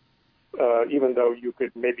that even though you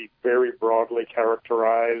could maybe very broadly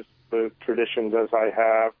characterize the traditions as I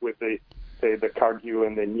have, with the Kagyu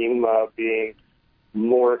and the Nyingma being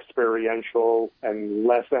more experiential and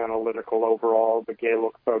less analytical overall, the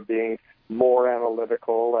Gelugpa being more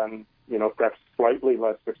analytical and, perhaps slightly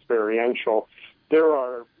less experiential, there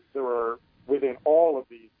are within all of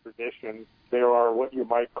these traditions, there are what you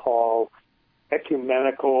might call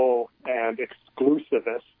ecumenical and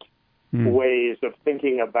exclusivist ways of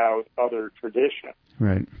thinking about other traditions.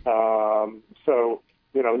 Right. So,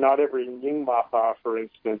 not every Nyingmapa, for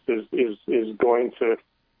instance, is going to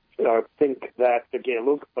think that the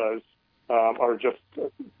Gelugpas are just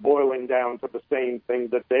boiling down to the same thing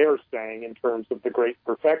that they're saying in terms of the great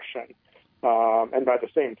perfection. And by the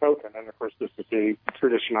same token, and of course this is the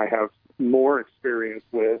tradition I have more experience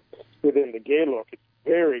with, within the Gelug, it's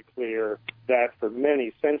very clear that for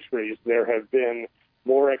many centuries there have been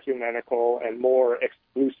more ecumenical and more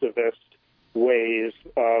exclusivist ways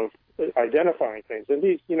of identifying things. And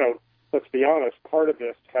these, let's be honest, part of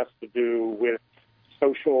this has to do with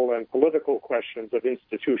social and political questions of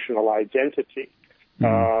institutional identity.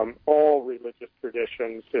 All religious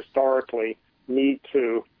traditions historically need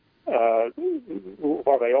to,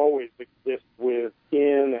 while they always exist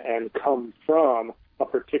within and come from a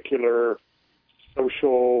particular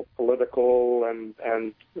social, political, and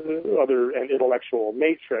other and intellectual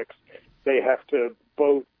matrix, they have to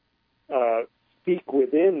both speak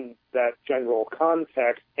within that general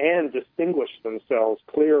context and distinguish themselves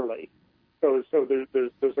clearly. So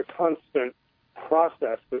there's a constant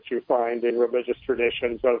process that you find in religious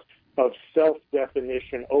traditions of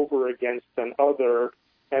self-definition over against an other,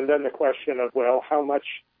 and then the question of, well, how much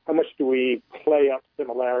do we play up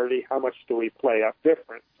similarity? How much do we play up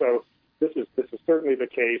difference? So this is certainly the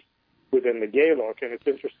case within the Gelug, and it's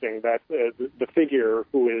interesting that the figure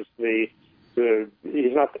who is he's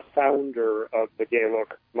not the founder of the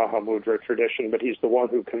Gelug Mahamudra tradition, but he's the one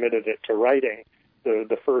who committed it to writing.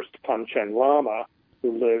 The first Panchen Lama,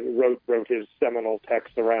 who wrote his seminal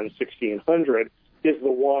text around 1600, is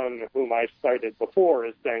the one whom I cited before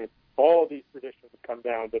as saying all these traditions come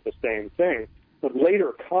down to the same thing. But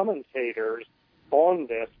later commentators on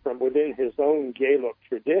this from within his own Gelug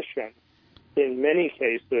tradition, in many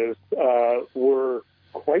cases, were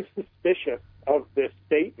quite suspicious of this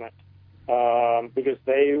statement because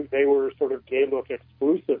they were sort of Gelug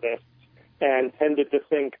exclusivists and tended to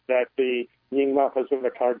think that the Nyingmapas and the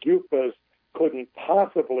Kargyupas couldn't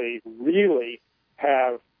possibly really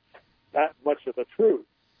have that much of the truth.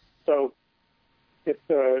 So it's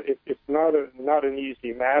not an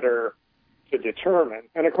easy matter to determine.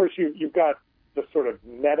 And of course, you've got the sort of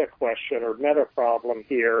meta question or meta problem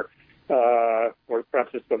here, or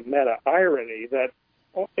perhaps it's the meta irony that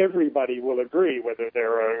everybody will agree, whether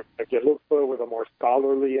they're a Gelugpa with a more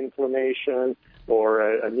scholarly inclination or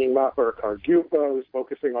a Nyingmapa or a Kargyupa who's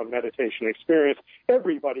focusing on meditation experience,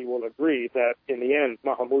 everybody will agree that in the end,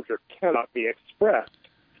 Mahamudra cannot be expressed.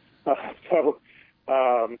 What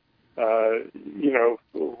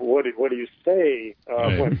do you say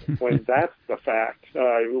when that's the fact?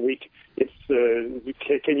 Can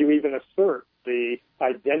you even assert the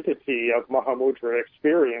identity of Mahamudra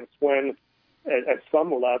experience when at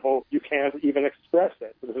some level you can't even express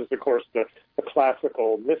it? This is, of course, the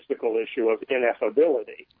classical mystical issue of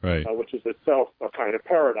ineffability, right. Which is itself a kind of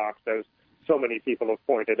paradox, as so many people have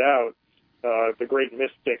pointed out. The great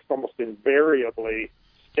mystics almost invariably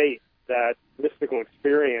state that mystical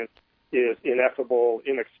experience is ineffable,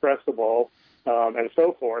 inexpressible, and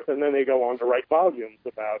so forth, and then they go on to write volumes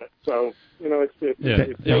about it. So,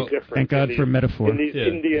 it's no different. Thank God for metaphor. In these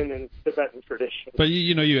Indian and Tibetan traditions. But,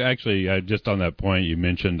 you actually, just on that point, you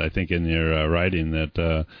mentioned, I think, in your writing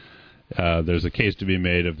that there's a case to be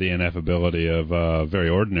made of the ineffability of very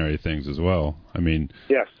ordinary things as well. I mean,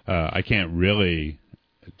 yes. I can't really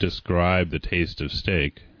describe the taste of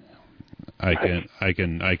steak. I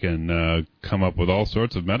can come up with all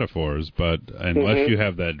sorts of metaphors, but unless you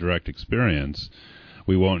have that direct experience,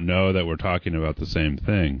 we won't know that we're talking about the same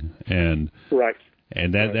thing. And right.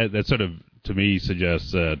 And that sort of, to me,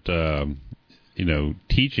 suggests that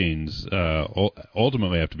teachings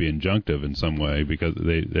ultimately have to be injunctive in some way, because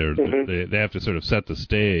they have to sort of set the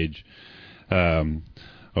stage.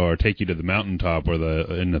 Or take you to the mountaintop, or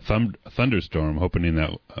in the thunderstorm, hoping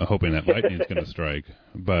that lightning is going to strike.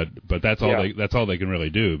 But that's all they can really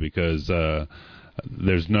do, because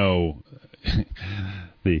there's no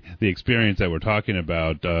the experience that we're talking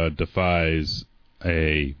about defies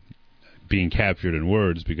a being captured in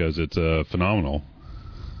words because it's phenomenal.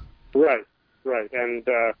 Right, and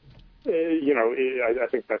I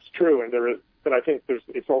think that's true, and but I think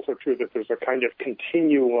it's also true that there's a kind of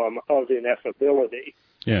continuum of ineffability,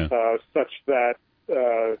 such that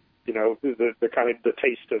the kind of the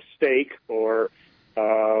taste of steak, or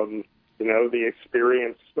the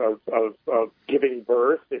experience of giving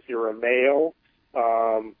birth if you're a male.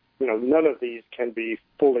 None of these can be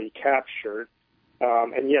fully captured,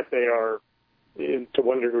 and yet they are, to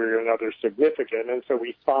one degree or another, significant, and so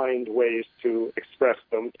we find ways to express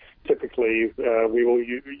them. Typically, we will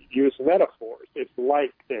use metaphors. It's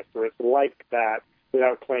like this, or it's like that,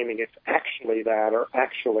 without claiming it's actually that or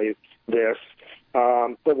actually this.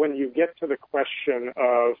 But when you get to the question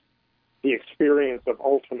of the experience of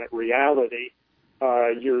ultimate reality,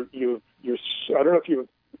 I don't know if you've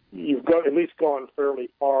at least gone fairly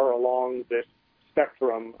far along this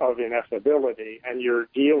spectrum of ineffability, and you're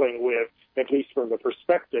dealing with, at least from the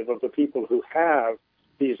perspective of the people who have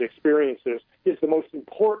these experiences, is the most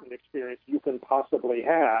important experience you can possibly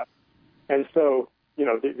have. And so,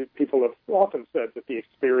 the people have often said that the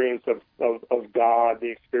experience of God,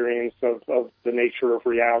 the experience of the nature of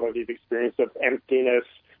reality, the experience of emptiness,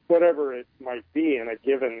 whatever it might be in a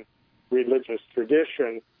given religious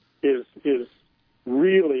tradition, is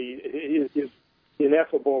really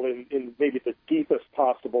ineffable in maybe the deepest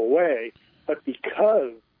possible way. But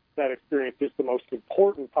because that experience is the most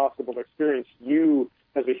important possible experience you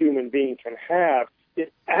as a human being can have,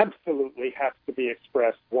 it absolutely has to be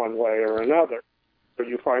expressed one way or another. So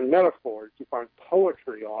you find metaphors, you find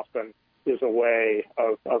poetry often is a way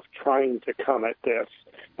of trying to come at this.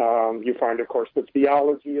 You find, of course, that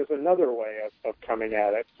theology is another way of coming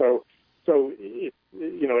at it. So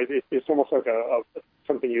it's almost like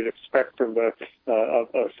something you'd expect from a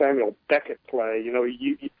Samuel Beckett play.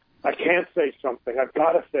 I can't say something. I've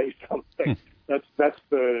got to say something. That's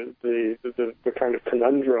the kind of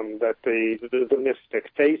conundrum that the mystic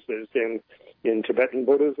faces in Tibetan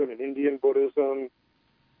Buddhism and Indian Buddhism,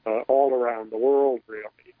 all around the world, really.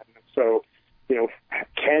 And so, how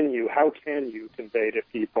can you convey to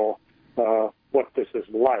people what this is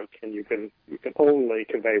like? And you can only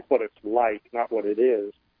convey what it's like, not what it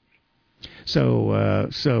is.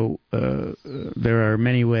 So there are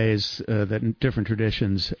many ways that different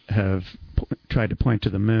traditions have tried to point to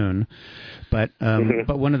the moon, but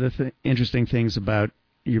one of the interesting things about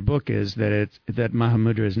your book is that that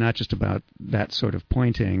Mahamudra is not just about that sort of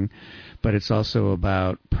pointing, but it's also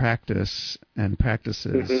about practice and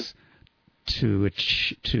practices to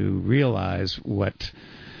realize what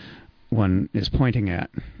one is pointing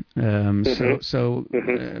at. So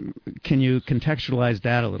can you contextualize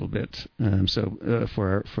that a little bit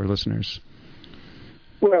for listeners?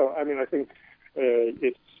 Well, I think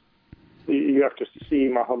you have to see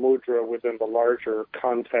Mahamudra within the larger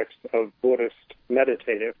context of Buddhist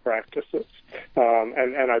meditative practices.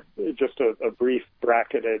 And just a brief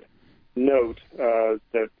bracketed note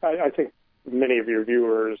that I think many of your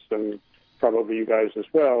viewers, and probably you guys as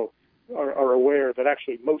well, are aware that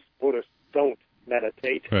actually most Buddhists don't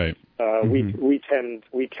meditate. Right. We tend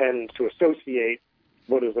to associate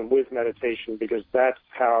Buddhism with meditation because that's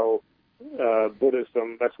how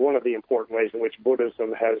Buddhism, that's one of the important ways in which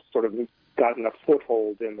Buddhism has sort of gotten a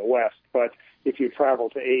foothold in the West. But if you travel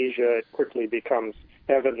to Asia, it quickly becomes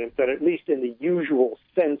evident that at least in the usual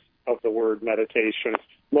sense of the word meditation,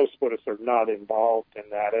 most Buddhists are not involved in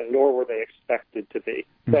that, and nor were they expected to be.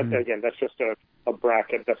 But again, that's just a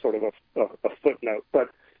bracket, that's sort of a footnote. But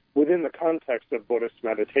within the context of Buddhist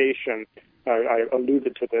meditation, I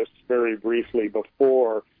alluded to this very briefly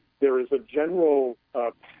before, there is a general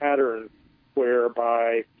pattern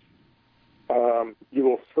whereby you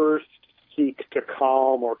will first seek to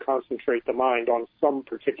calm or concentrate the mind on some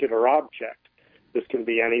particular object. This can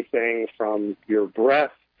be anything from your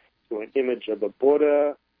breath to an image of the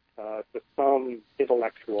Buddha, to some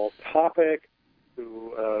intellectual topic,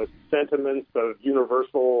 to sentiments of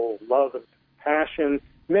universal love and compassion,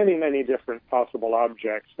 many, many different possible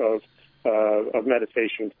objects of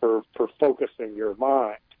meditation for focusing your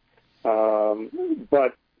mind.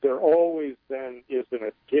 But there always then is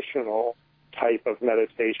an additional type of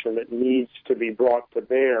meditation that needs to be brought to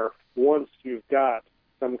bear once you've got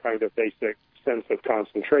some kind of basic sense of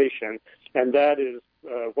concentration, and that is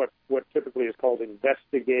what typically is called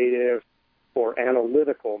investigative or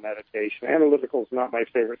analytical meditation. Analytical is not my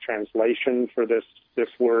favorite translation for this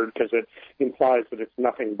word because it implies that it's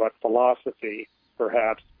nothing but philosophy,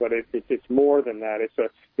 perhaps, but it's more than that.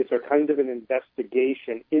 It's a kind of an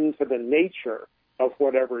investigation into the nature of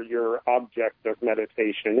whatever your object of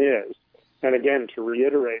meditation is. And again, to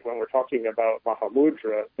reiterate, when we're talking about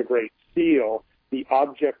Mahamudra, the Great Seal, the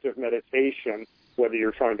object of meditation, whether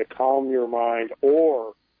you're trying to calm your mind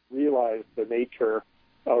or realize the nature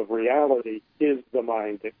of reality, is the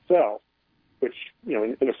mind itself, which,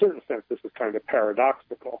 in a certain sense, this is kind of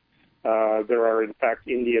paradoxical. There are, in fact,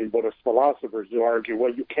 Indian Buddhist philosophers who argue,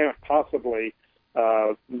 well, you can't possibly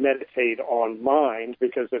meditate on mind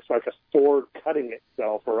because it's like a sword cutting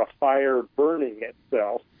itself or a fire burning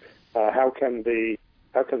itself. How can the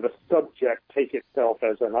subject take itself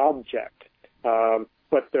as an object?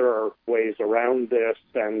 But there are ways around this,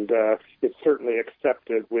 and it's certainly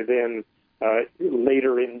accepted within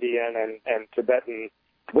later Indian and Tibetan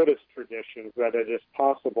Buddhist traditions that it is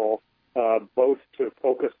possible both to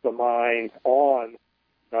focus the mind on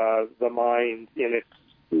the mind in its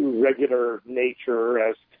regular nature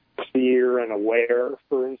as clear and aware,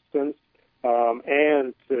 for instance,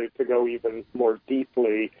 and to go even more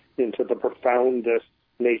deeply into the profoundest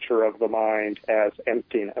nature of the mind as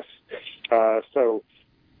emptiness.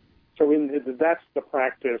 That's the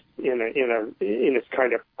practice in its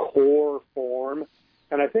kind of core form.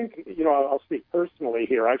 And I think, I'll speak personally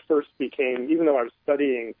here. I first became, even though I was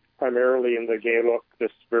studying primarily in the Geluk,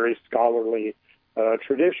 this very scholarly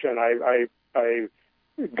tradition, I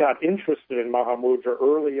got interested in Mahamudra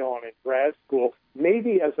early on in grad school,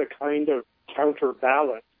 maybe as a kind of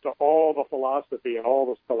counterbalance to all the philosophy and all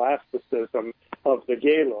the scholasticism of the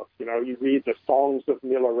Geluk. You read the Songs of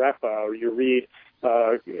Milarepa, or you read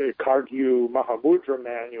Kagyu Mahamudra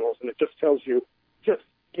manuals, and it just tells you,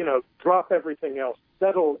 drop everything else,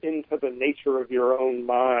 settle into the nature of your own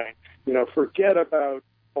mind, forget about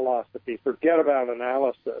philosophy, forget about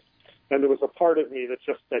analysis. And there was a part of me that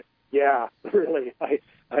just said, yeah, really, I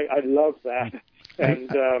love that.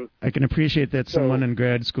 And I can appreciate that someone in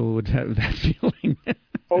grad school would have that feeling.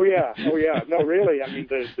 Oh yeah. No, really. I mean,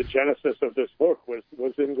 the genesis of this book was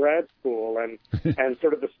in grad school, and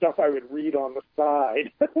sort of the stuff I would read on the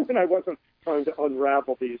side when I wasn't trying to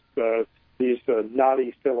unravel these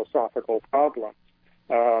knotty philosophical problems.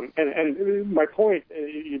 And my point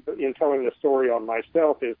in telling the story on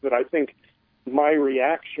myself is that I think my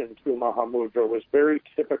reaction to Mahamudra was very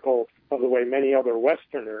typical of the way many other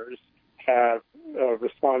Westerners have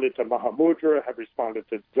responded to Mahamudra, have responded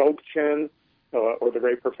to Dzogchen, or the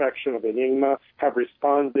Great Perfection of Enigma, have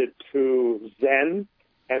responded to Zen,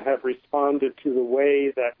 and have responded to the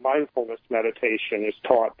way that mindfulness meditation is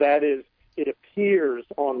taught. That is, it appears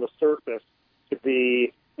on the surface to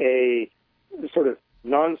be a sort of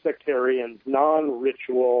non-sectarian,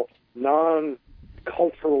 non-ritual,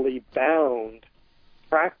 non-culturally bound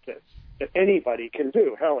practice that anybody can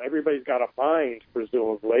do. Hell, everybody's got a mind,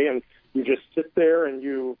 presumably, and you just sit there and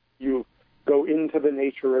you go into the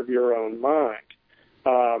nature of your own mind.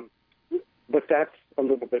 But that's a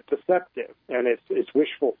little bit deceptive, and it's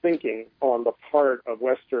wishful thinking on the part of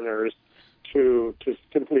Westerners to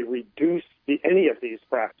simply reduce any of these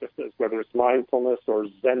practices, whether it's mindfulness or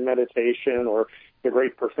Zen meditation or the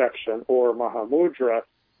Great Perfection or Mahamudra,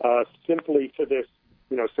 simply to this,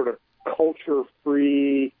 sort of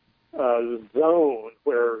culture-free zone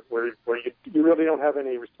where you really don't have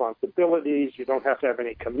any responsibilities, you don't have to have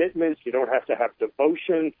any commitments, you don't have to have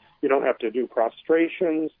devotion, you don't have to do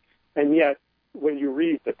prostrations, and yet when you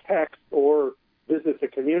read the text or visit the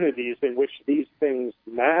communities in which these things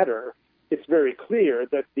matter, it's very clear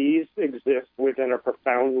that these exist within a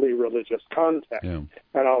profoundly religious context. Yeah.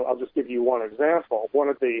 And I'll just give you one example. One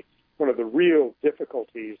of the real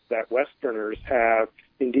difficulties that Westerners have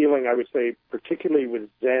in dealing, I would say, particularly with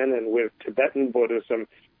Zen and with Tibetan Buddhism,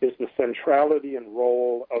 is the centrality and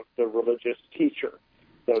role of the religious teacher,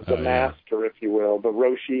 the master, if you will, the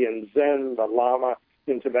Roshi in Zen, the Lama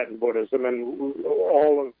in Tibetan Buddhism, and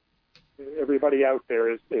everybody out there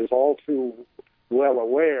is all too well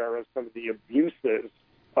aware of some of the abuses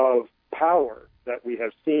of power that we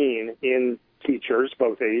have seen in teachers,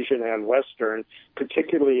 both Asian and Western,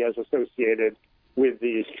 particularly as associated with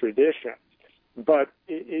these traditions. But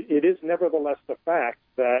it is nevertheless the fact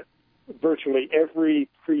that virtually every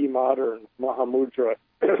pre-modern Mahamudra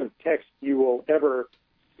text you will ever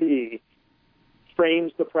see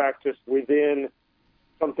frames the practice within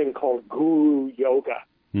something called guru yoga.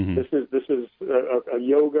 Mm-hmm. This is a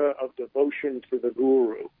yoga of devotion to the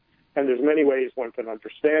guru. And there's many ways one can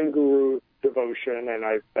understand guru devotion, and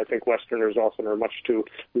I think Westerners often are much too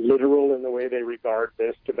literal in the way they regard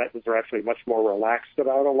this. Tibetans are actually much more relaxed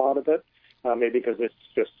about a lot of it, maybe because it's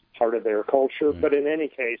just part of their culture. Right. But in any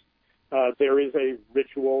case, there is a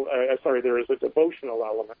devotional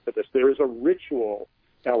element to this. There is a ritual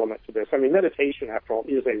element to this. I mean, meditation, after all,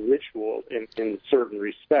 is a ritual in certain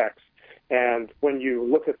respects. And when you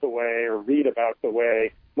look at the way or read about the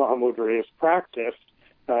way Mahamudra is practiced,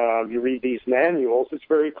 you read these manuals, it's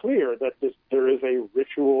very clear that there is a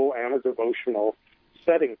ritual and a devotional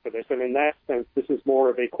setting for this. And in that sense, this is more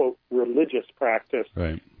of a, quote, religious practice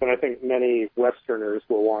than I think many Westerners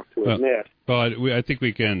will want to admit. Well, I think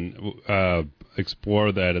we can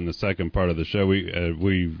explore that in the second part of the show.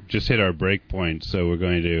 We just hit our break point, so we're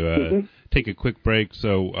going to take a quick break.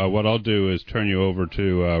 So what I'll do is turn you over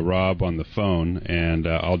to Rob on the phone, and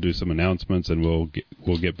I'll do some announcements, and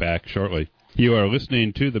we'll get back shortly. You are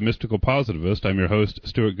listening to The Mystical Positivist. I'm your host,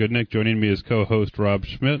 Stuart Goodnick. Joining me is co-host Rob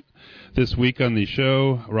Schmidt. This week on the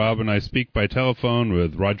show, Rob and I speak by telephone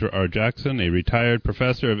with Roger R. Jackson, a retired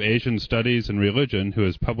professor of Asian Studies and Religion who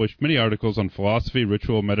has published many articles on philosophy,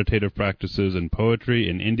 ritual, meditative practices, and poetry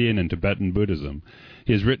in Indian and Tibetan Buddhism.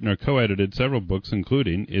 He has written or co-edited several books,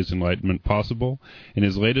 including Is Enlightenment Possible? In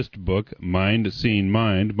his latest book, Mind Seeing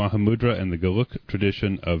Mind, Mahamudra and the Geluk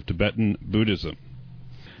Tradition of Tibetan Buddhism.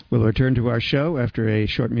 We'll return to our show after a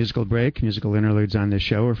short musical break. Musical interludes on this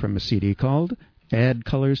show are from a CD called Add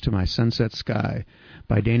Colors to My Sunset Sky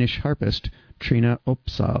by Danish harpist Trine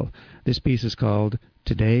Opsahl. This piece is called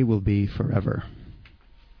Today Will Be Forever.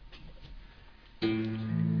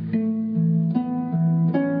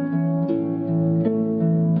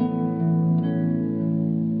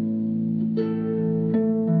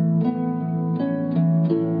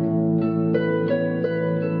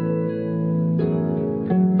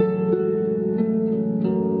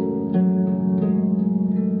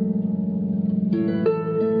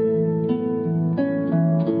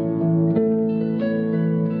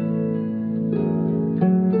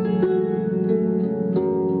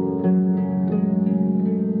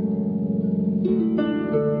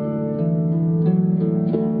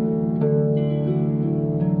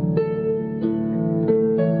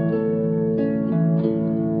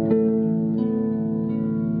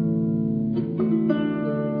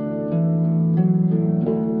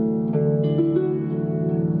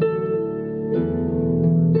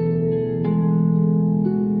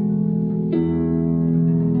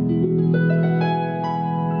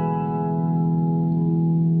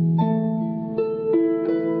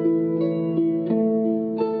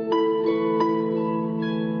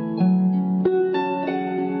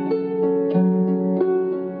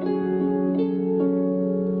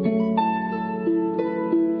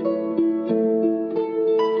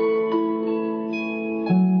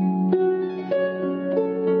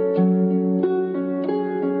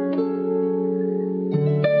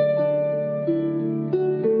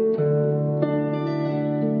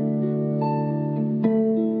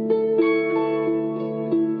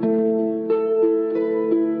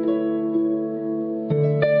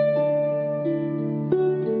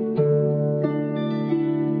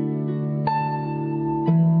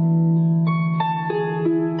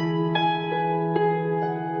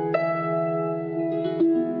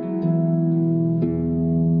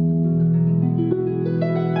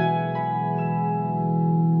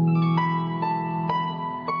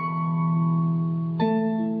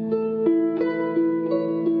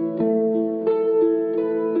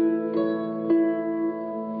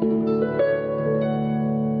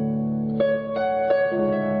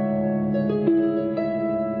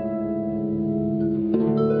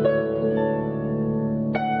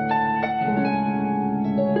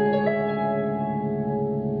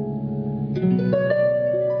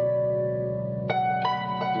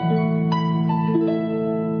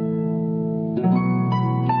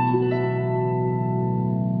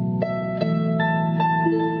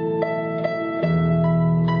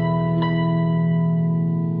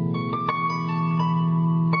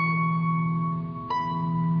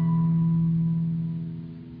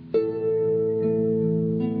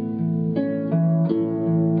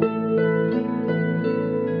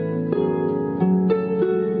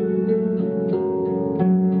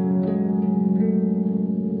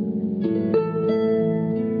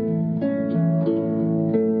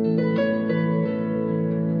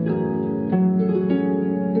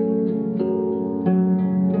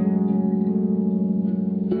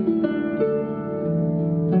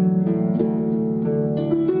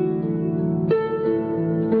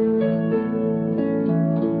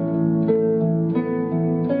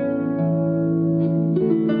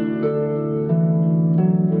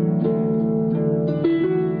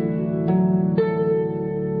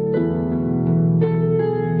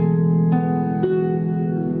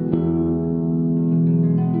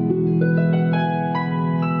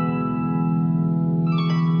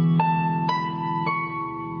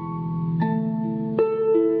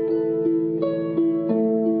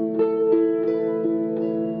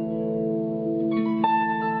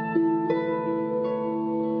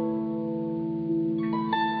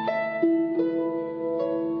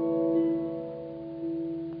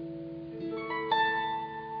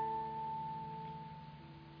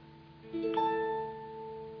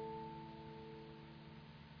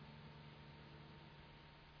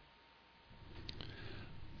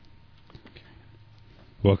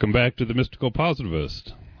 Welcome back to the Mystical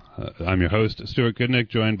Positivist. I'm your host, Stuart Goodnick,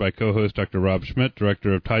 joined by co-host Dr. Rob Schmidt,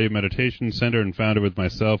 director of Tayu Meditation Center and founder with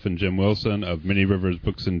myself and Jim Wilson of Many Rivers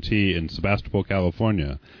Books and Tea in Sebastopol,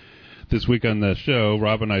 California. This week on the show,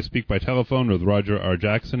 Rob and I speak by telephone with Roger R.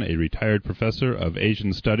 Jackson, a retired professor of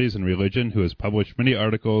Asian Studies and Religion who has published many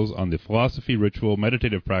articles on the philosophy, ritual,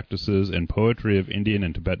 meditative practices, and poetry of Indian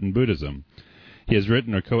and Tibetan Buddhism. He has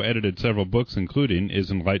written or co-edited several books, including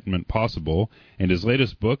Is Enlightenment Possible? And his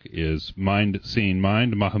latest book is Mind Seeing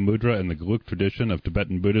Mind, Mahamudra and the Geluk Tradition of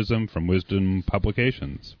Tibetan Buddhism from Wisdom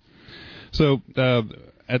Publications. So,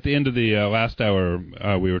 at the end of the last hour,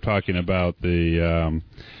 we were talking about the,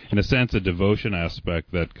 in a sense, a devotion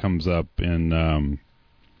aspect that comes up in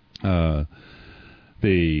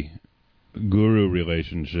the guru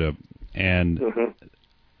relationship. And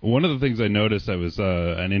one of the things I noticed that was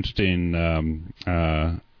an interesting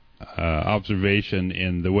observation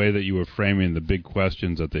in the way that you were framing the big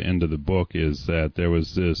questions at the end of the book is that there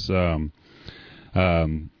was this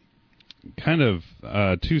kind of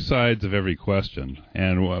two sides of every question.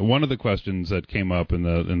 And one of the questions that came up in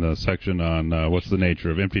the section on what's the nature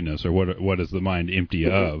of emptiness, or what is the mind empty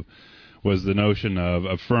of, was the notion of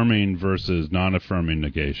affirming versus non-affirming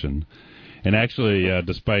negation. And actually,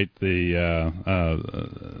 despite the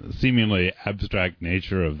seemingly abstract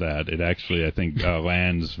nature of that, it actually, I think,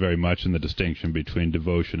 lands very much in the distinction between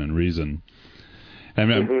devotion and reason.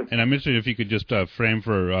 And I'm interested if you could just frame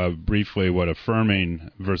for briefly what affirming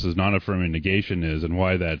versus non-affirming negation is, and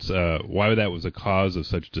why that was a cause of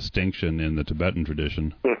such distinction in the Tibetan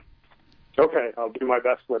tradition. Okay, I'll do my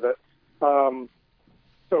best with it.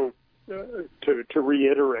 So, to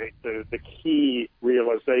reiterate, the key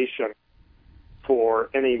realization for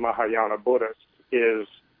any Mahayana Buddhist is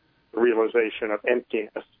the realization of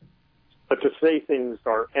emptiness. But to say things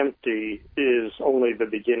are empty is only the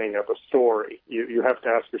beginning of a story. You have to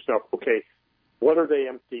ask yourself, okay, what are they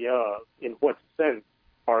empty of? In what sense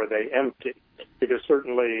are they empty? Because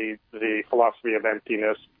certainly the philosophy of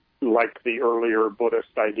emptiness, like the earlier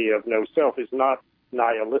Buddhist idea of no self, is not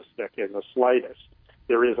nihilistic in the slightest.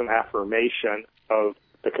 There is an affirmation of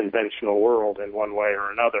the conventional world in one way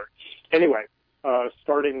or another. Anyway,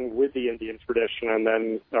 starting with the Indian tradition and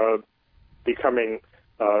then becoming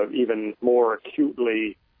even more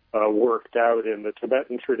acutely worked out in the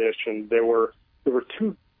Tibetan tradition, there were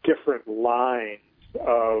two different lines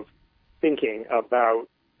of thinking about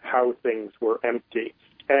how things were empty.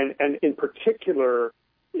 And in particular,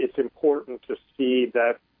 it's important to see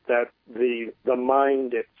that the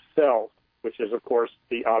mind itself, which is, of course,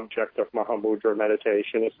 the object of Mahamudra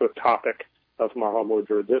meditation, it's the topic of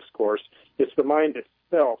Mahamudra discourse, it's the mind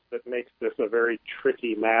itself that makes this a very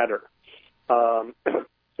tricky matter.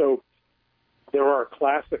 So there are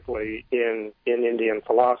classically in Indian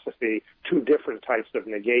philosophy two different types of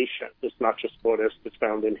negation. It's not just Buddhist, it's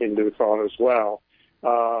found in Hindu thought as well.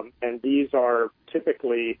 And these are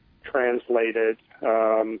typically translated,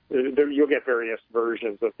 you'll get various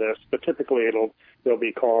versions of this, but typically they'll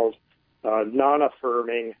be called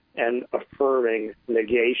non-affirming and affirming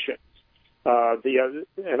negations.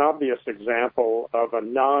 An obvious example of a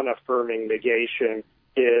non-affirming negation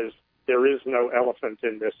is there is no elephant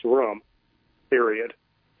in this room, period.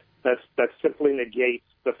 That simply negates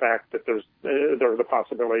the fact that there's the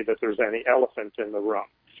possibility that there's any elephant in the room.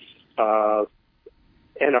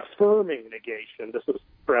 An affirming negation, this is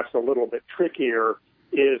perhaps a little bit trickier,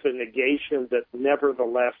 is a negation that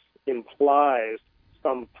nevertheless implies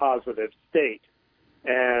some positive state.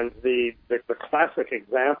 And the classic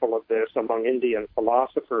example of this among Indian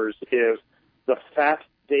philosophers is the fat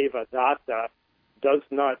Devadatta does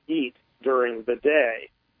not eat during the day.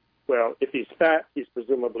 Well, if he's fat, he's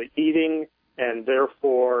presumably eating, and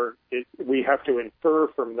therefore we have to infer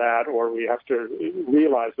from that, or we have to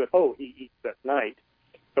realize that, he eats at night.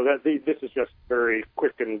 So this is just very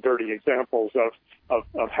quick and dirty examples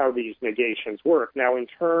of how these negations work. Now, in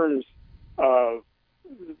terms of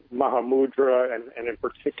Mahamudra and in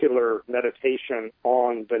particular meditation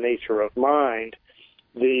on the nature of mind,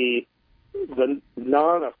 the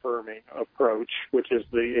non-affirming approach, which is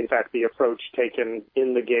in fact the approach taken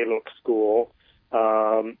in the Geluk school,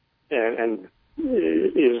 and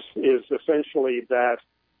is essentially that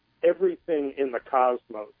everything in the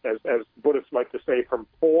cosmos, as Buddhists like to say, from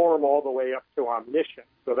form all the way up to omniscience,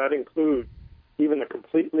 so that includes even the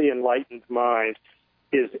completely enlightened mind,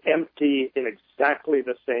 is empty in exactly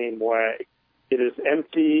the same way. It is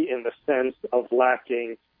empty in the sense of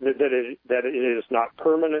lacking, that it is not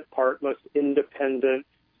permanent, partless, independent,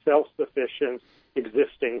 self-sufficient,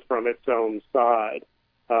 existing from its own side.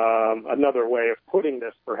 Another way of putting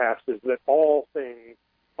this, perhaps, is that all things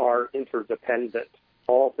are interdependent.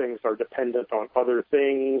 all things are dependent on other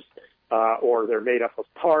things, or they're made up of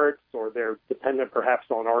parts, or they're dependent perhaps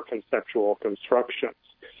on our conceptual constructions,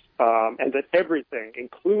 and that everything,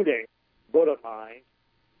 including Buddha mind,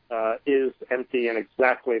 is empty in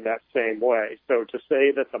exactly that same way. So to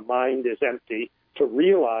say that the mind is empty, to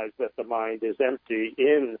realize that the mind is empty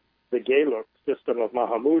in the Geluk system of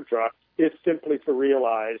Mahamudra, is simply to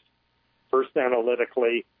realize, first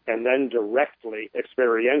analytically and then directly,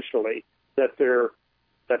 experientially, that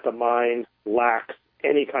the mind lacks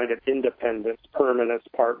any kind of independence, permanence,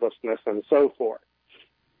 partlessness, and so forth.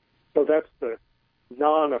 So that's the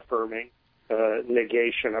non-affirming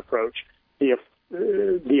negation approach. The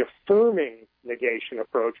affirming negation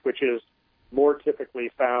approach, which is more typically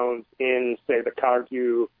found in, say, the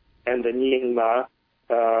Kagyu and the Nyingma,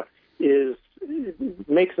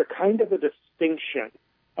 makes a kind of a distinction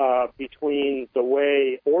between the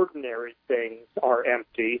way ordinary things are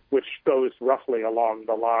empty, which goes roughly along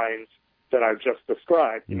the lines that I've just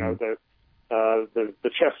described. You know, the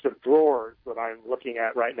chest of drawers that I'm looking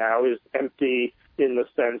at right now is empty in the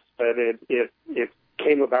sense that it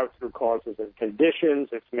came about through causes and conditions.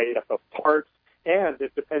 It's made up of parts, and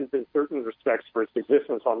it depends in certain respects for its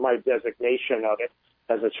existence on my designation of it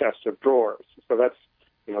as a chest of drawers. So that's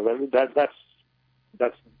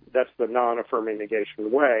the non-affirming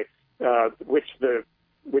negation way, which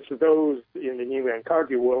those in the Nyingma and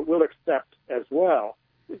Kagyu will accept as well.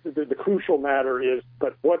 The crucial matter is,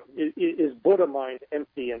 but what is Buddha mind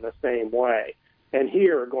empty in the same way? And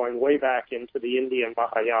here, going way back into the Indian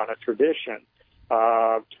Mahayana tradition,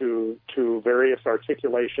 to various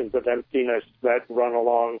articulations of emptiness that run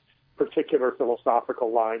along particular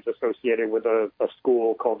philosophical lines associated with a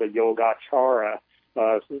school called the Yogacara,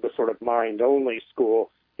 the sort of mind-only school.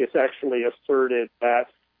 It's actually asserted that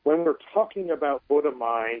when we're talking about Buddha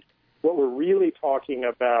mind, what we're really talking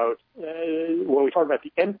about, when we talk about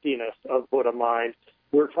the emptiness of Buddha mind,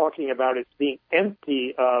 we're talking about it being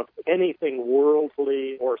empty of anything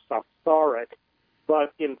worldly or samsaric,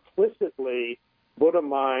 but implicitly, Buddha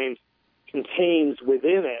mind contains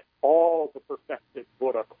within it all the perfected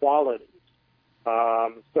Buddha qualities.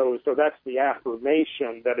 So that's the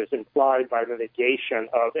affirmation that is implied by the negation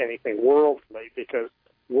of anything worldly, because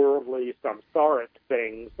worldly, samsaric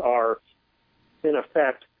things are, in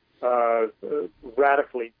effect,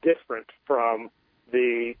 radically different from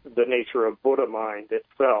the nature of Buddha mind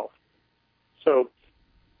itself. So,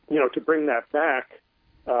 to bring that back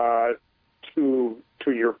to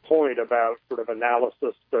your point about sort of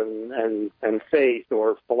analysis and faith,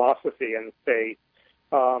 or philosophy and faith,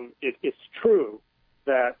 it's true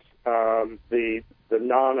that the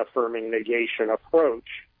non-affirming negation approach,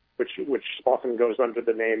 which often goes under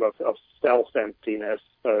the name of self-emptiness,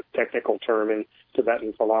 a technical term in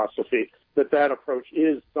Tibetan philosophy, that approach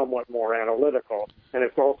is somewhat more analytical. And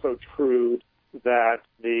it's also true that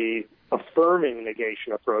the affirming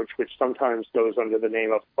negation approach, which sometimes goes under the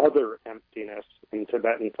name of other emptiness in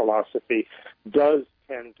Tibetan philosophy, does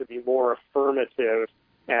tend to be more affirmative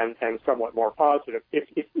and somewhat more positive.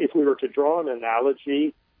 If we were to draw an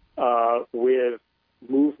analogy with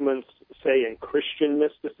movements, say, in Christian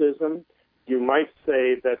mysticism, you might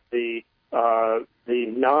say that the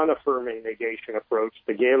non-affirming negation approach,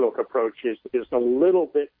 the Geluk approach, is a little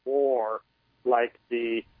bit more like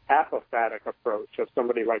the apophatic approach of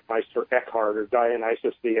somebody like Meister Eckhart or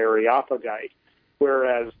Dionysius the Areopagite,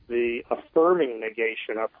 whereas the affirming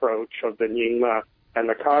negation approach of the Nyingma and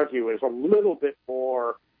the Kagyu is a little bit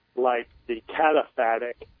more like the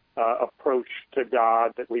cataphatic approach to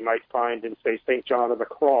God that we might find in, say, St. John of the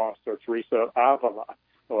Cross or Teresa of Avila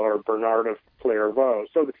or Bernard of Clairvaux.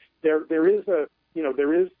 So there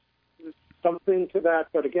is something to that,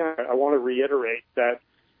 but again, I want to reiterate that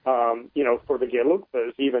for the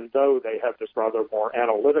Gelugpas, even though they have this rather more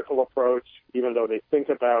analytical approach, even though they think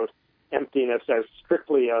about emptiness as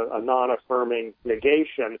strictly a non-affirming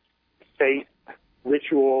negation, faith,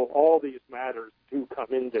 ritual, all these matters do come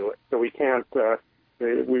into it. So we can't,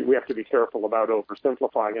 we have to be careful about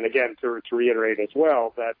oversimplifying. And again, to reiterate as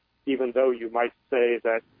well, that even though you might say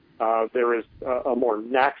that there is a more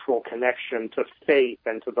natural connection to faith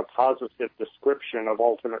and to the positive description of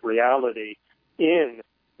ultimate reality in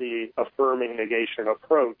the affirming negation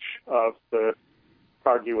approach of the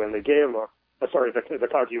Kagyu and the Geluk, the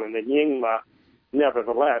Kagyu and the Nyingma,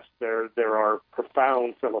 nevertheless, there are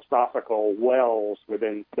profound philosophical wells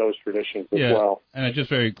within those traditions as well. And just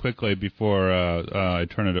very quickly before I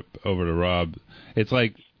turn it over to Rob,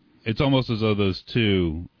 it's almost as though those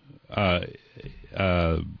two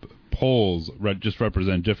poles just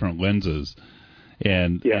represent different lenses,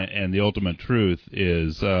 and the ultimate truth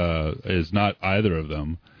is not either of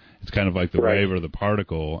them. It's kind of like the wave or the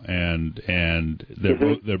particle, and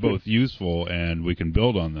they're both useful, and we can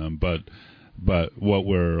build on them. But what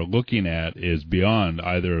we're looking at is beyond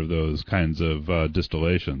either of those kinds of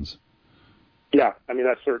distillations. Yeah, I mean,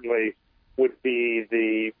 that certainly would be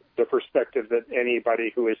the perspective that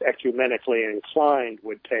anybody who is ecumenically inclined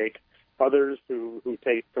would take. Others who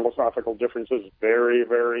take philosophical differences very,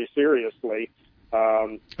 very seriously.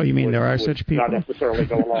 You mean there are such people? Not necessarily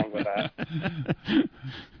go along with that.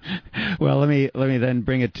 Well, let me then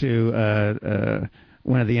bring it to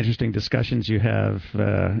one of the interesting discussions you have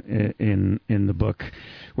in the book,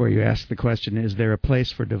 where you ask the question: is there a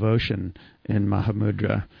place for devotion in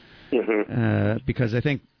Mahamudra? Mm-hmm. Because I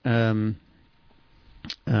think,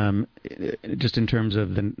 just in terms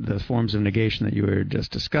of the forms of negation that you were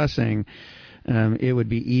just discussing, it would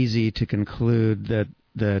be easy to conclude that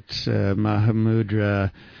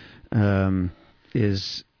Mahamudra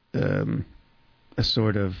is a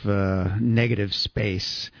sort of negative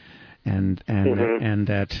space, and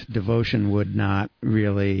that devotion would not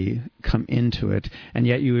really come into it. And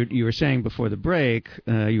yet you were saying before the break,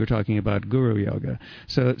 you were talking about guru yoga.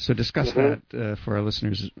 So discuss that for our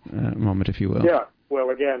listeners a moment, if you will. Yeah. Well,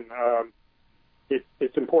 again,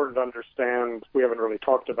 it's important to understand. We haven't really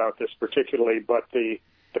talked about this particularly, but the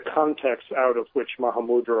context out of which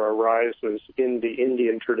Mahamudra arises in the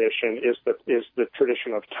Indian tradition is the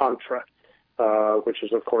tradition of Tantra, which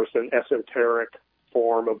is, of course, an esoteric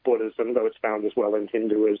form of Buddhism, though it's found as well in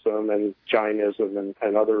Hinduism and Jainism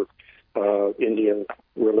and other Indian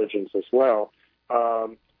religions as well.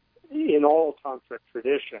 In all Tantric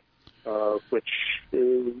traditions, which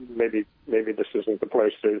maybe this isn't the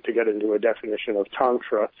place to get into a definition of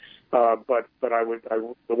Tantra, but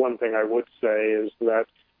the one thing I would say is that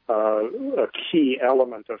a key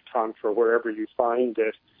element of Tantra, wherever you find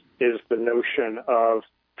it, is the notion of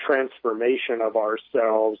transformation of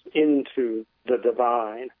ourselves into the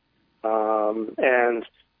divine. And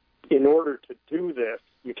in order to do this,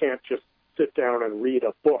 you can't just sit down and read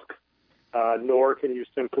a book, nor can you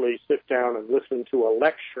simply sit down and listen to a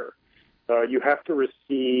lecture. You have to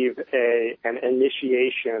receive an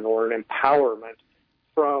initiation or an empowerment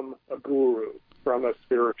from a guru, from a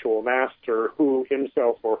spiritual master who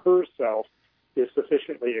himself or herself is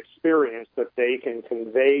sufficiently experienced that they can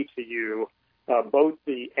convey to you both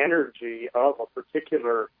the energy of a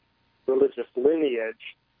particular religious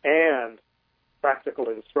lineage and practical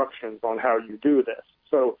instructions on how you do this.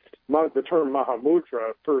 So the term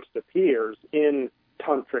Mahamudra first appears in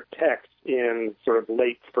Tantric texts in sort of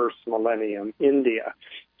late first millennium India.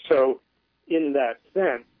 So in that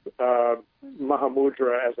sense,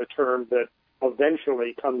 Mahamudra as a term that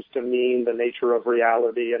eventually comes to mean the nature of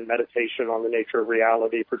reality and meditation on the nature of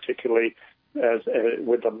reality, particularly as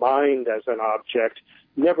with the mind as an object,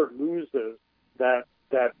 never loses that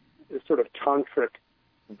sort of tantric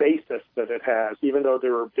basis that it has, even though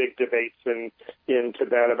there are big debates in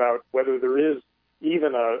Tibet about whether there is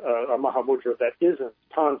even a Mahamudra that isn't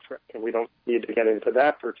tantric, and we don't need to get into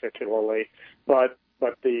that particularly, but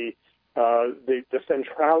the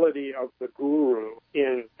centrality of the guru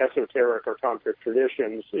in esoteric or tantric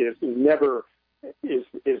traditions is missing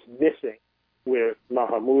with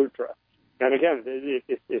Mahamudra. And again,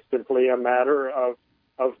 it's simply a matter of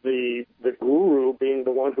the guru being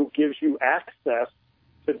the one who gives you access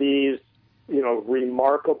to these,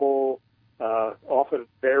 remarkable, often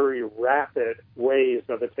very rapid ways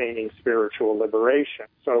of attaining spiritual liberation.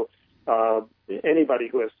 So anybody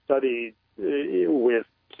who has studied with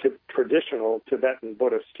traditional Tibetan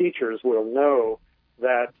Buddhist teachers will know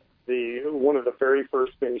that one of the very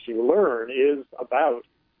first things you learn is about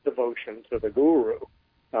devotion to the guru,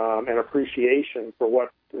 and appreciation for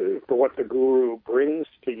what the guru brings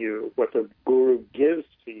to you, what the guru gives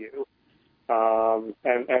to you. And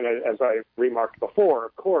as I remarked before,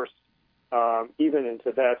 of course, even in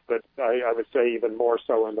Tibet, but I would say even more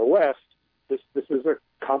so in the West, this is a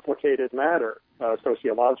complicated matter,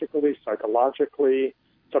 sociologically, psychologically,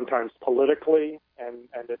 sometimes politically, and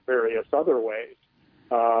in various other ways.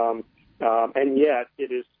 And yet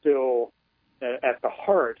it is still at the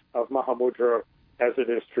heart of Mahamudra as it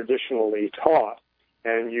is traditionally taught.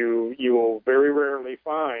 And you will very rarely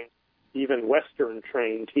find even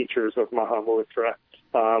Western-trained teachers of Mahamudra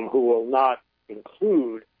who will not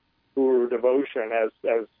include guru devotion as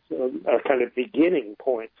a kind of beginning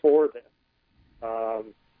point for this.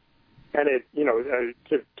 And it,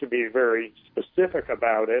 to be very specific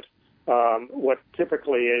about it, what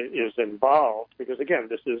typically is involved, because again,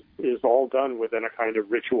 this is all done within a kind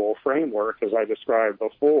of ritual framework, as I described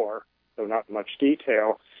before, so not much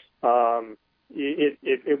detail.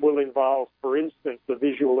 It will involve, for instance, the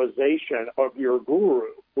visualization of your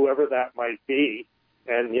guru whoever that might be.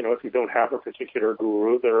 And, if you don't have a particular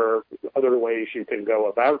guru, there are other ways you can go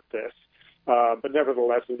about this. But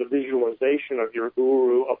nevertheless, the visualization of your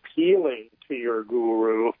guru, appealing to your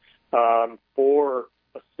guru for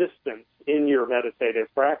assistance in your meditative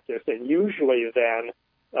practice, and usually then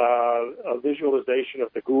a visualization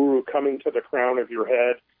of the guru coming to the crown of your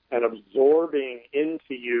head and absorbing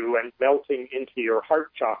into you and melting into your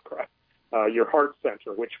heart chakra, your heart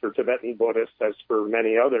center, which for Tibetan Buddhists, as for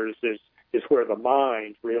many others, is where the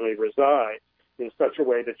mind really resides, in such a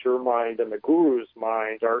way that your mind and the guru's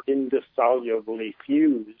mind are indissolubly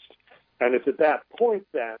fused. And it's at that point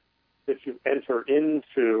then that you enter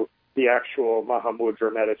into the actual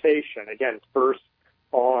Mahamudra meditation. Again, first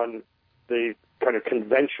on the kind of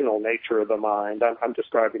conventional nature of the mind. I'm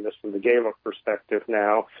describing this from the Gaelic perspective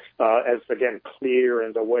now, as, again, clear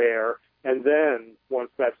and aware. And then,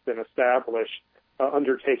 once that's been established,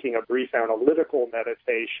 undertaking a brief analytical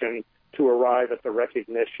meditation to arrive at the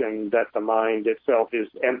recognition that the mind itself is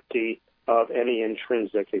empty of any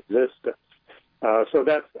intrinsic existence. So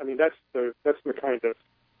that's the kind of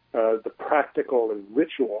the practical and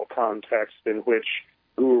ritual context in which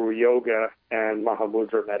Guru Yoga and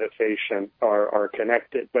Mahamudra meditation are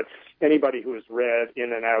connected. But anybody who has read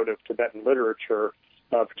in and out of Tibetan literature,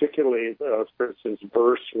 particularly, for instance,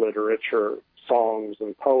 verse literature, songs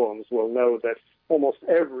and poems, will know that almost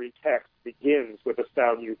every text begins with a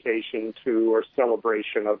salutation to or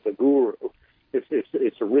celebration of the Guru.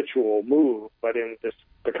 It's a ritual move, but in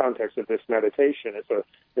the context of this meditation, it's a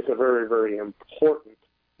very, very important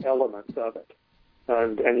element of it.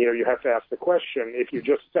 And you have to ask the question, if you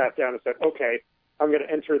just sat down and said, okay, I'm going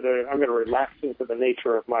to relax into the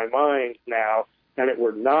nature of my mind now, and it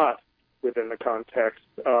were not within the context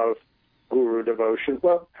of guru devotion,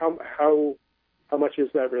 well, how much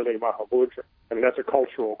is that really Mahamudra? I mean, that's a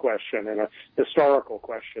cultural question and a historical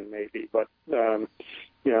question maybe, but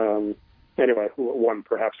anyway, one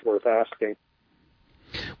perhaps worth asking.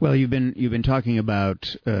 Well, you've been talking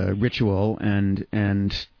about ritual and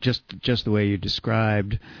just the way you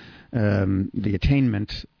described the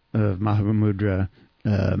attainment of Mahamudra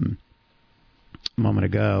a moment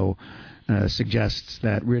ago suggests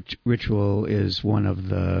that ritual is one of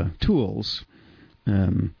the tools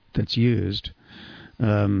that's used,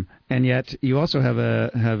 and yet you also have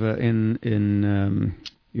in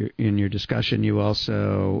your discussion, you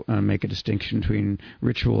also make a distinction between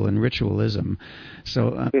ritual and ritualism.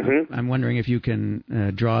 So I'm wondering if you can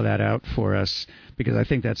draw that out for us, because I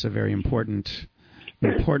think that's a very important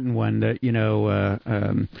one. That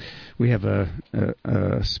we have a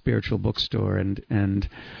spiritual bookstore, and and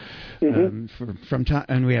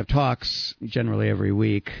we have talks generally every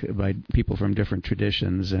week by people from different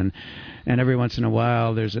traditions, and every once in a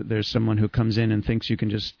while there's someone who comes in and thinks you can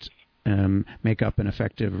just make up an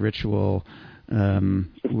effective ritual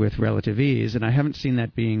with relative ease, and I haven't seen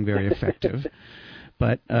that being very effective.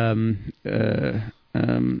 But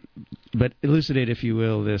elucidate, if you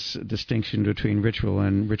will, this distinction between ritual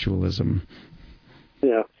and ritualism.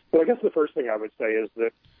 Yeah. Well, I guess the first thing I would say is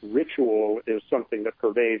that ritual is something that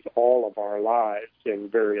pervades all of our lives in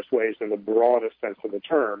various ways in the broadest sense of the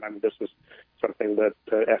term. I mean, this is something that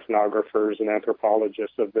ethnographers and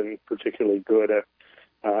anthropologists have been particularly good at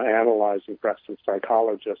analyzing, perhaps some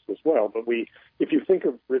psychologists as well. But if you think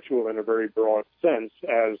of ritual in a very broad sense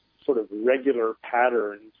as sort of regular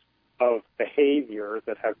patterns of behavior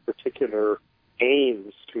that have particular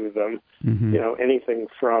aims to them, anything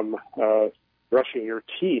from brushing your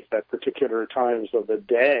teeth at particular times of the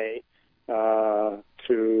day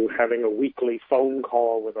to having a weekly phone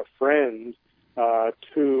call with a friend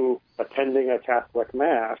to attending a Catholic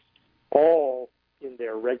Mass, all in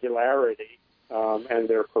their regularity and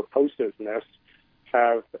their purposiveness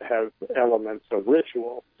have elements of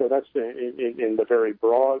ritual. So that's in the very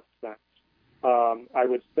broad sense. I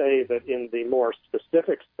would say that in the more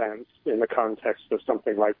specific sense, in the context of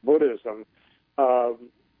something like Buddhism,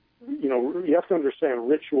 you have to understand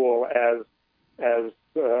ritual as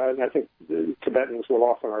and I think Tibetans will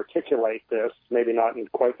often articulate this, maybe not in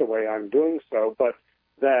quite the way I'm doing so, but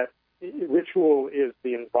that ritual is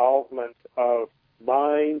the involvement of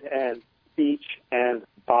mind and speech and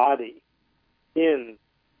body in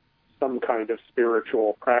some kind of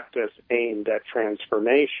spiritual practice aimed at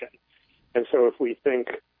transformation. And so if we think,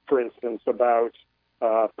 for instance, about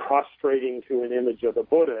prostrating to an image of the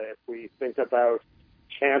Buddha, if we think about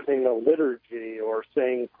chanting a liturgy or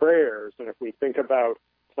saying prayers, and if we think about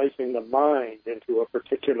placing the mind into a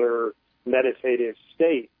particular meditative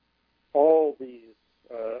state, all these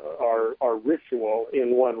are ritual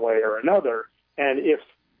in one way or another. And if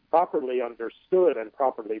properly understood and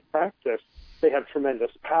properly practiced, they have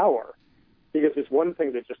tremendous power, because it's one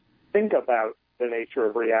thing to just think about the nature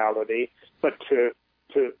of reality, but to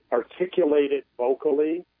articulate it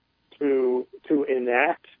vocally, to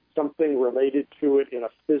enact something related to it in a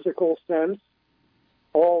physical sense,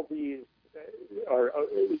 all these are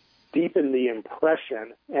deepen the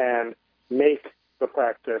impression and make the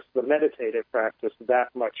practice, the meditative practice, that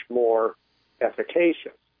much more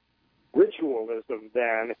efficacious. Ritualism,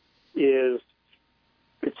 then, it's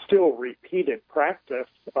still repeated practice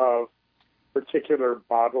of particular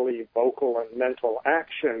bodily, vocal, and mental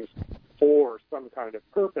actions for some kind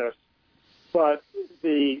of purpose, but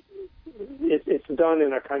it's done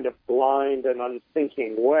in a kind of blind and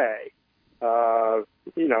unthinking way. And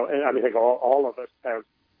I think all of us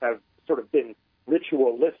have sort of been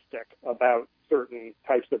ritualistic about certain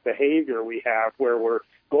types of behavior we have, where we're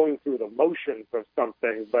going through the motions of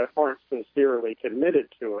something but aren't sincerely committed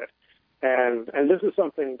to it. And this is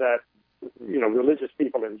something that, religious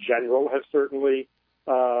people in general have certainly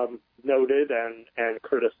noted and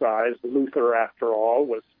criticized. Luther, after all,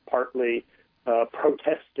 was partly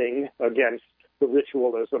protesting against the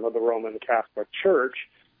ritualism of the Roman Catholic Church.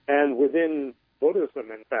 And within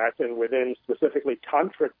Buddhism, in fact, and within specifically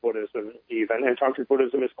Tantric Buddhism even, and Tantric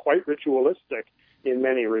Buddhism is quite ritualistic in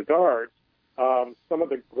many regards, some of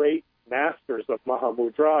the great masters of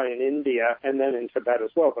Mahamudra in India and then in Tibet as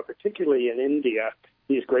well, but particularly in India,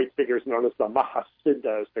 these great figures known as the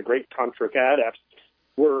Mahasiddhas, the great Tantric adepts,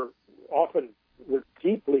 were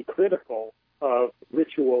deeply critical of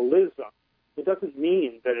ritualism. It doesn't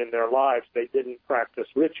mean that in their lives they didn't practice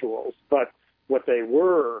rituals, but what they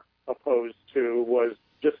were opposed to was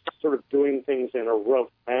just sort of doing things in a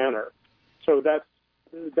rote manner. So that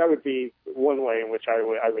would be one way in which I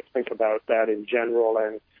would think about that in general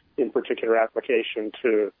and in particular application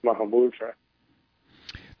to Mahamudra.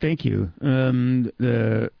 Thank you.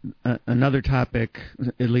 Another topic,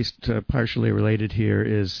 at least partially related here,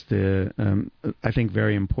 is the, I think,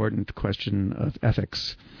 very important question of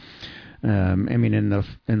ethics. In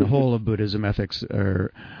the whole of Buddhism, ethics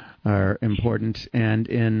are important, and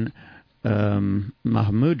in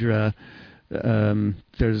Mahamudra,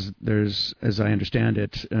 there's, as I understand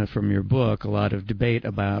it from your book, a lot of debate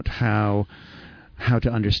about how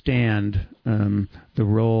to understand the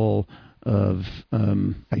role of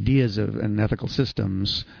ideas and ethical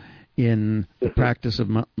systems in the practice of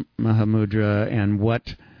Mahamudra, and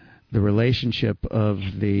what the relationship of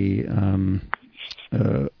the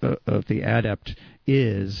adept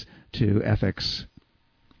is to ethics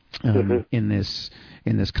in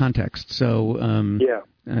this context. So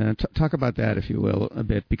talk about that, if you will, a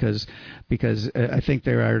bit, because I think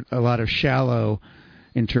there are a lot of shallow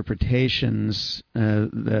interpretations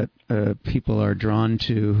that people are drawn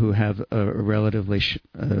to who have a relatively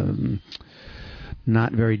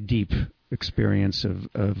not very deep experience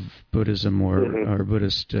of Buddhism or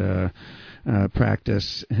Buddhist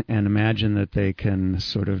practice, and imagine that they can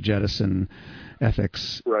sort of jettison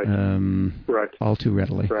ethics all too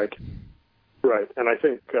readily. Right. And I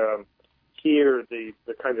think here the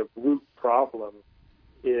kind of root problem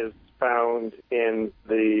is found in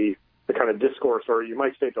the kind of discourse, or you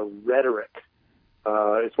might say the rhetoric.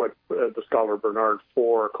 It's what the scholar Bernard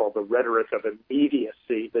Faure called the rhetoric of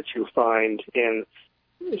immediacy that you find in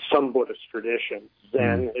some Buddhist traditions.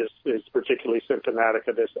 Zen is particularly symptomatic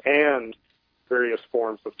of this, and various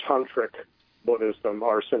forms of Tantric Buddhism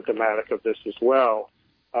are symptomatic of this as well.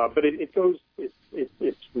 But it's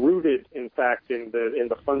rooted, in fact, in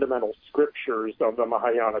the fundamental scriptures of the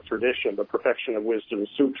Mahayana tradition, the Perfection of Wisdom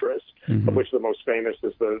Sutras, of which the most famous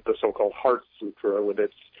is the so-called Heart Sutra, with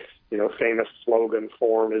its famous slogan,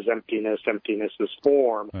 "Form is emptiness, emptiness is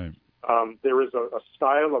form." Right. There is a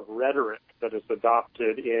style of rhetoric that is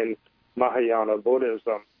adopted in Mahayana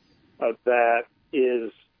Buddhism that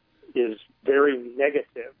is very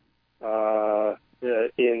negative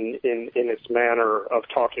in its manner of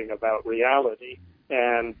talking about reality,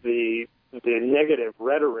 and the negative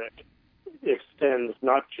rhetoric extends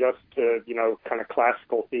not just to kind of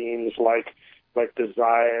classical themes like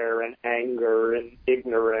desire and anger and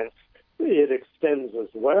ignorance. It extends as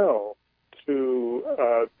well to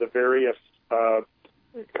the various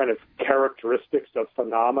kind of characteristics of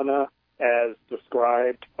phenomena as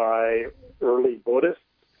described by early Buddhists.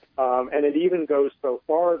 And it even goes so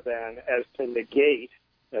far then as to negate,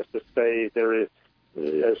 as to say there is,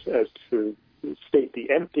 as to state the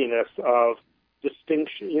emptiness of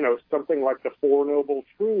distinction, something like the Four Noble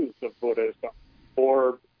Truths of Buddhism,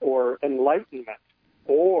 or enlightenment,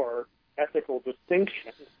 or ethical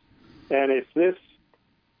distinctions. And it's this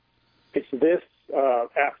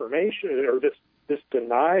affirmation, or this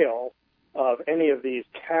denial of any of these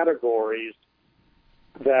categories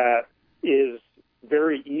that is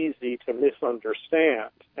very easy to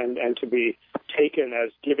misunderstand and to be taken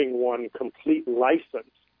as giving one complete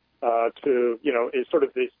license to, it's sort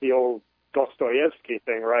of the old Dostoevsky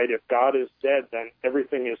thing, right? If God is dead, then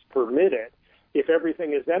everything is permitted. If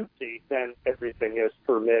everything is empty, then everything is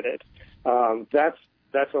permitted.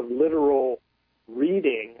 That's a literal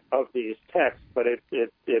reading of these texts, but it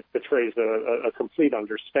betrays a complete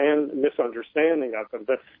misunderstanding of them.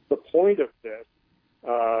 The point of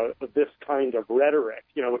this kind of rhetoric,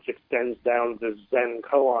 which extends down to Zen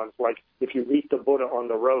koans, like if you meet the Buddha on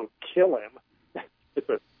the road, kill him.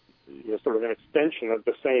 It's sort of an extension of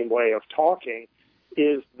the same way of talking,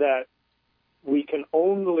 is that we can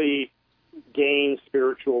only gain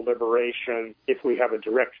spiritual liberation if we have a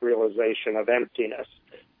direct realization of emptiness.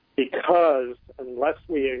 Because unless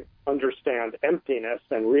we understand emptiness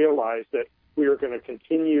and realize that we are going to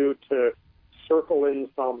continue to circle in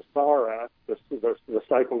samsara, the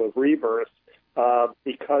cycle of rebirth,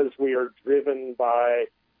 because we are driven by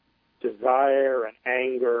desire and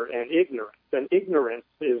anger and ignorance. And ignorance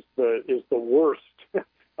is the worst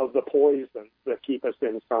of the poisons that keep us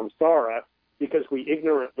in samsara, because we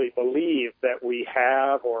ignorantly believe that we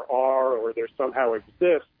have or are or there somehow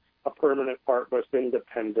exists a permanent, partless,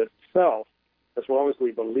 independent self. As long as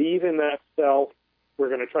we believe in that self, we're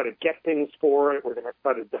going to try to get things for it. We're going to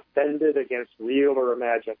try to defend it against real or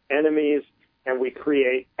imagined enemies. And we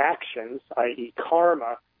create actions, i.e.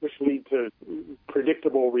 karma, which lead to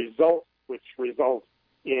predictable results, which result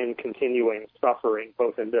in continuing suffering,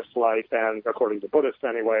 both in this life and, according to Buddhists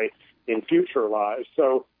anyway, in future lives.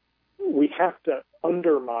 So we have to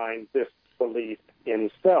undermine this belief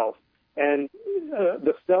in self. And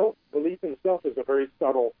the belief in self is a very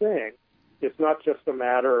subtle thing. It's not just a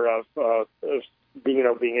matter of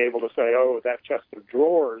being able to say, oh, that chest of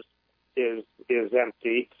drawers is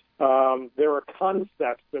empty. There are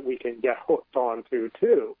concepts that we can get hooked onto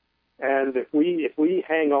too. And if we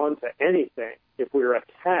hang on to anything, if we're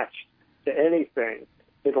attached to anything,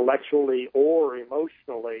 intellectually or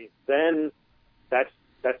emotionally, then that's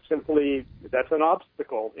an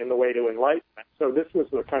obstacle in the way to enlightenment. So this was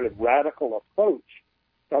the kind of radical approach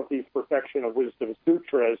of these Perfection of Wisdom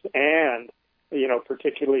Sutras, and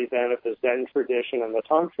particularly then of the Zen tradition and the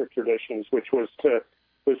Tantric traditions, which was to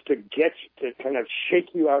get you to kind of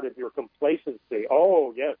shake you out of your complacency.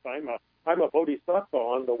 Oh yes, I'm a bodhisattva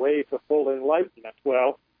on the way to full enlightenment.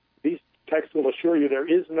 Well, these texts will assure you there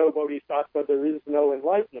is no bodhisattva, there is no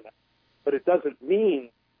enlightenment. But it doesn't mean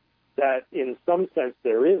that in some sense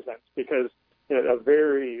there isn't, because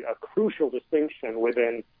a crucial distinction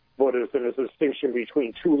within Buddhism is a distinction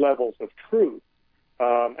between two levels of truth.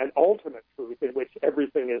 An ultimate truth in which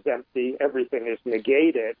everything is empty, everything is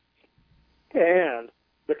negated, and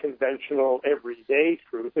the conventional everyday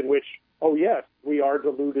truth in which, oh yes, we are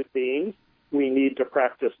deluded beings, we need to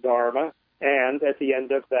practice Dharma, and at the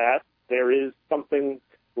end of that, there is something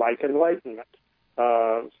like enlightenment.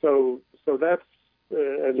 So that's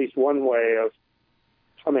at least one way of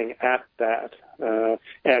coming at that.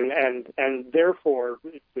 And therefore,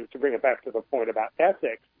 to bring it back to the point about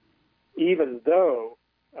ethics, even though,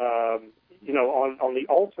 on the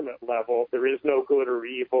ultimate level, there is no good or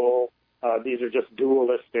evil, these are just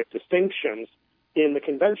dualistic distinctions, in the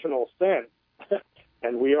conventional sense,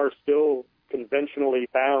 and we are still conventionally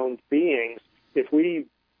bound beings, if we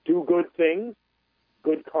do good things,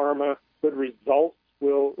 good karma, good results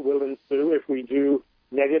will ensue. If we do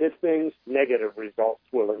negative things, negative results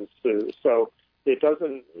will ensue. So it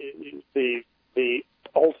doesn't, the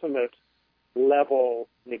ultimate level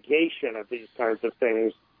negation of these kinds of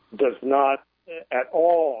things does not at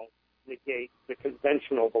all negate the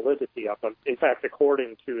conventional validity of them. In fact,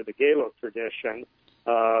 according to the Gelo tradition,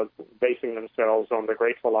 basing themselves on the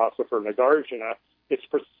great philosopher Nagarjuna, it's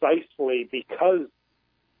precisely because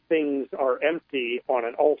things are empty on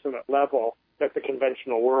an ultimate level that the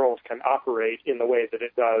conventional world can operate in the way that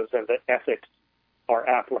it does, and that ethics are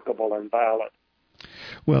applicable and valid.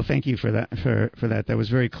 Well, thank you for that. For that, that was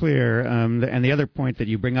very clear. And the other point that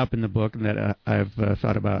you bring up in the book, and that I've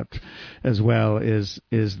thought about as well, is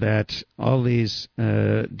that all these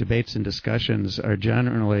debates and discussions are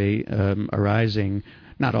generally arising,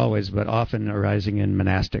 not always, but often arising in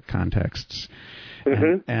monastic contexts.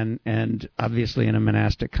 Mm-hmm. And obviously in a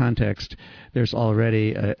monastic context, there's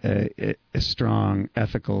already a strong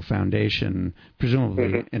ethical foundation,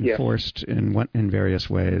 presumably enforced in various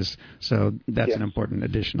ways. So that's an important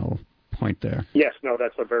additional point there. Yes, no,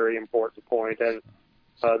 that's a very important point. And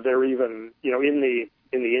they're even, in the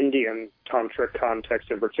Indian tantric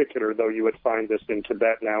context in particular, though you would find this in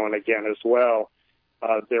Tibet now and again as well,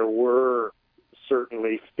 there were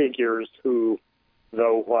certainly figures who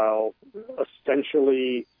though while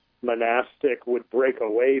essentially monastic, would break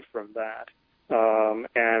away from that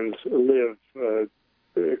and live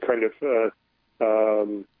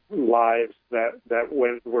lives that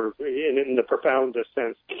were in the profoundest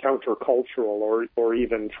sense countercultural or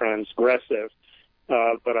even transgressive.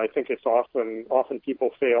 But I think it's often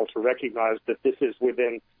people fail to recognize that this is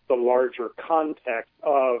within the larger context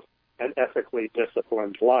of an ethically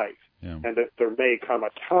disciplined life, and that there may come a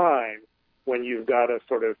time when you've got to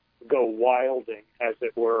sort of go wilding, as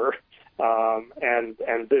it were, and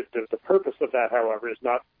the purpose of that, however, is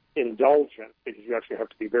not indulgence, because you actually have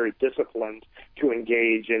to be very disciplined to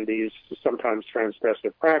engage in these sometimes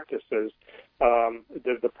transgressive practices.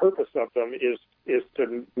 The purpose of them is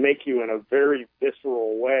to make you, in a very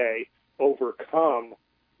visceral way, overcome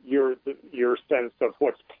your sense of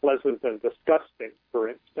what's pleasant and disgusting, for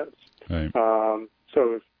instance. Right.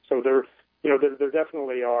 So there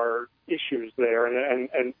definitely are issues there,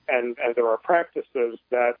 and there are practices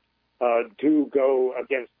that do go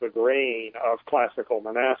against the grain of classical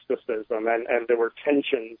monasticism, and there were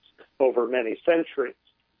tensions over many centuries,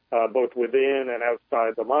 both within and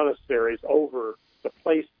outside the monasteries, over the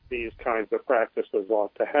place these kinds of practices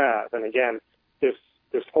ought to have. And again, this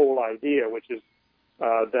whole idea, which is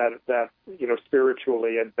that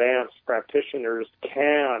spiritually advanced practitioners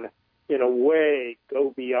can, in a way, go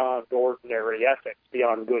beyond ordinary ethics,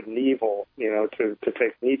 beyond good and evil, to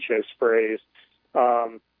take Nietzsche's phrase.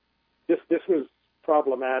 This was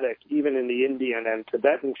problematic even in the Indian and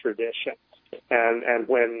Tibetan traditions. And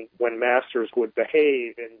when masters would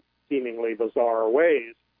behave in seemingly bizarre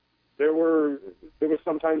ways, there was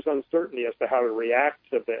sometimes uncertainty as to how to react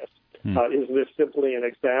to this. Is this simply an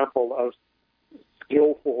example of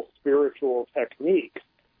skillful spiritual techniques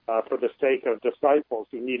for the sake of disciples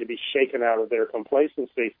who need to be shaken out of their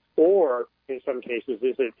complacency, or in some cases,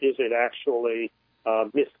 is it actually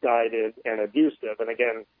misguided and abusive? And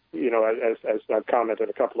again, as I've commented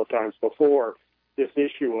a couple of times before, this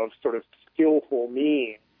issue of sort of skillful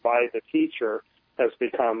means by the teacher has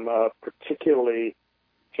become particularly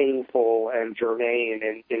painful and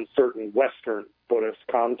germane in certain Western Buddhist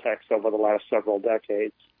contexts over the last several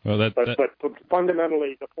decades. Well, but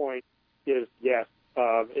fundamentally, the point is, yes,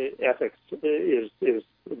 ethics is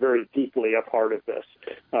very deeply a part of this.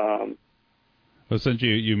 Well, since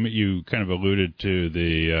you kind of alluded to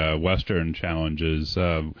the Western challenges,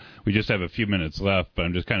 we just have a few minutes left, but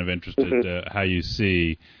I'm just kind of interested how you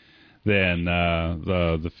see then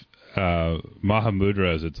the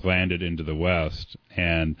Mahamudra as it's landed into the West,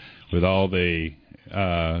 and with all the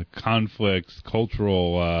conflicts,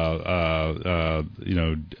 cultural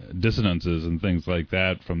dissonances and things like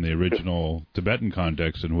that from the original Tibetan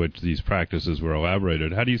context in which these practices were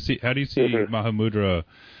elaborated. How do you see Mahamudra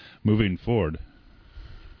moving forward?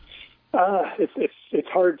 It's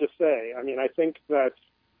hard to say. I mean, I think that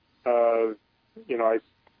I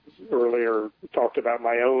earlier talked about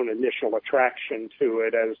my own initial attraction to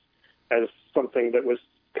it as something that was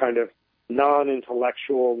kind of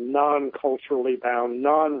non-intellectual, non-culturally bound,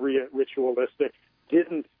 non-ritualistic,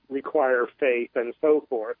 didn't require faith, and so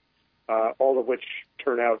forth, all of which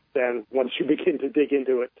turn out then, once you begin to dig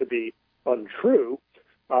into it, to be untrue.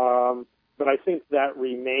 But I think that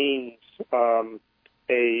remains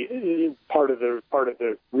a part of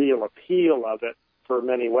the real appeal of it for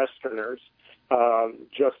many Westerners.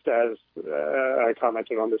 Just as I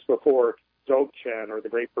commented on this before, Dzogchen, or the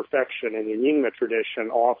Great Perfection in the Nyingma tradition,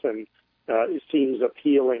 often seems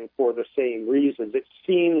appealing for the same reasons. It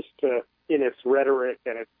seems to, in its rhetoric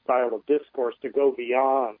and its style of discourse, to go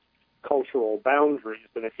beyond cultural boundaries.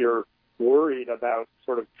 And if you're worried about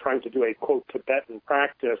sort of trying to do a, quote, Tibetan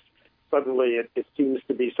practice, suddenly it seems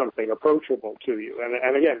to be something approachable to you.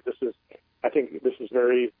 And again, I think this is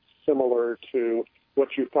very similar to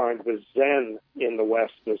what you find with Zen in the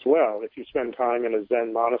West as well. If you spend time in a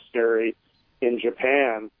Zen monastery in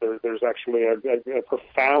Japan, there's actually a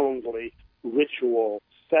profoundly ritual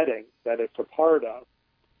setting that it's a part of.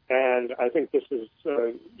 And I think this is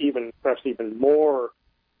perhaps even more,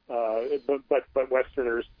 but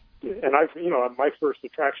Westerners, and my first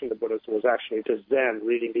attraction to Buddhism was actually to Zen,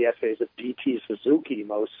 reading the essays of D.T. Suzuki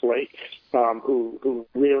mostly, who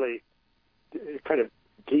really kind of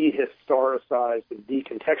dehistoricized and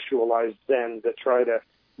decontextualized Zen to try to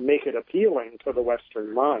make it appealing to the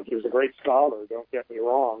Western mind. He was a great scholar, don't get me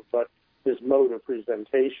wrong, but his mode of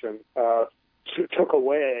presentation took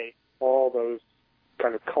away all those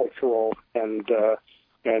kind of cultural and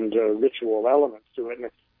ritual elements to it. And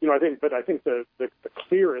I think the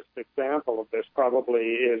clearest example of this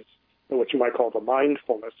probably is what you might call the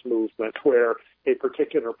mindfulness movement, where a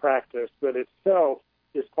particular practice that itself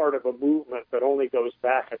is part of a movement that only goes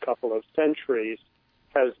back a couple of centuries,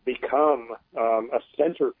 has become a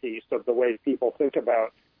centerpiece of the way people think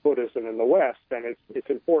about Buddhism in the West. And it's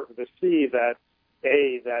important to see that,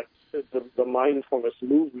 that the mindfulness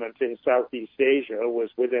movement in Southeast Asia was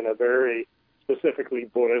within a very specifically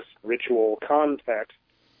Buddhist ritual context.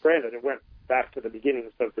 Granted, it went back to the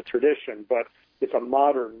beginnings of the tradition, but it's a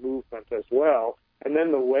modern movement as well. And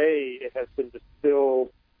then the way it has been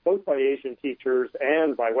distilled both by Asian teachers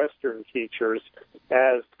and by Western teachers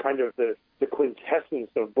as kind of the quintessence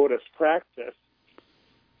of Buddhist practice,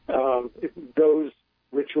 those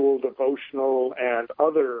ritual, devotional, and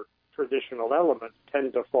other traditional elements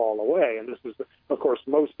tend to fall away. And this is, of course,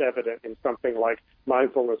 most evident in something like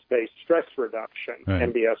mindfulness-based stress reduction,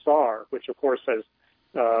 right. MBSR, which, of course, has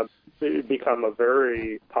become a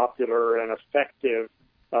very popular and effective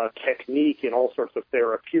technique in all sorts of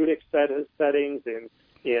therapeutic settings,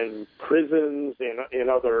 in prisons, in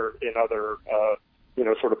other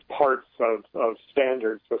sort of parts of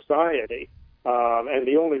standard society. And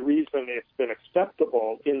the only reason it's been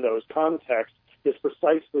acceptable in those contexts is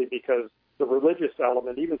precisely because the religious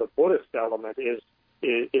element, even the Buddhist element, is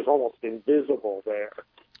almost invisible there.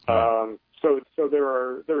 So there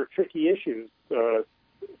are tricky issues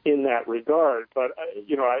in that regard. But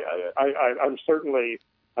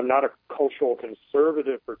I'm not a cultural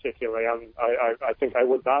conservative particularly. I think I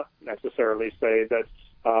would not necessarily say that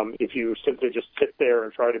if you simply just sit there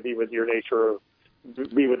and try to be with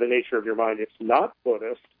the nature of your mind, it's not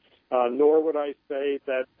Buddhist. Nor would I say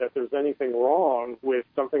that there's anything wrong with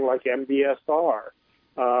something like MBSR.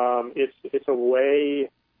 It's a way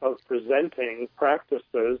of presenting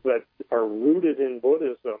practices that are rooted in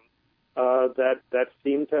Buddhism that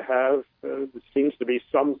seems to be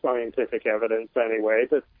some scientific evidence anyway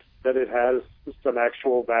that it has some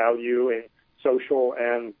actual value in social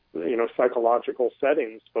and psychological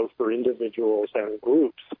settings, both for individuals and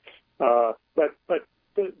groups. But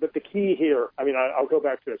the key here, I'll go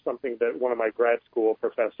back to something that one of my grad school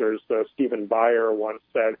professors, Stephen Beyer, once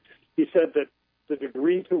said. He said that the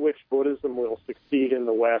degree to which Buddhism will succeed in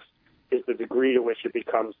the West is the degree to which it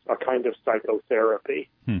becomes a kind of psychotherapy.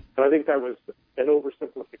 And I think that was an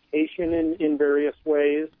oversimplification in various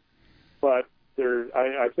ways, but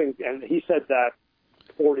I think, and he said that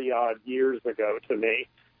 40-odd years ago to me,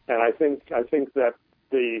 and I think that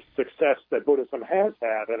the success that Buddhism has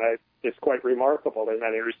had, and it's quite remarkable in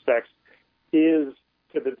many respects, is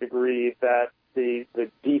to the degree that the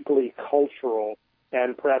deeply cultural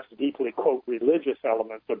and perhaps deeply, quote, religious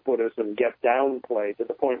elements of Buddhism get downplayed to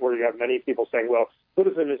the point where you have many people saying, well,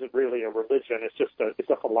 Buddhism isn't really a religion, it's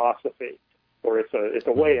a philosophy, or it's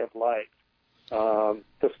a way of life.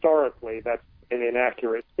 Historically, that's an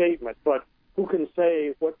inaccurate statement, but who can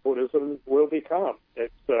say what Buddhism will become?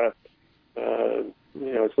 It's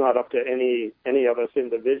not up to any of us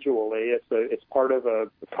individually. It's part of a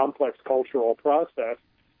complex cultural process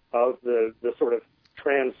of the sort of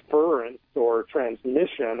transference or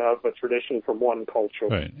transmission of a tradition from one culture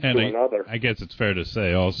to another. I guess it's fair to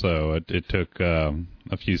say also it took a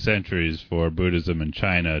few centuries for Buddhism in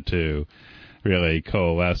China to really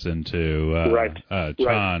coalesce into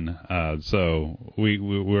Chan. So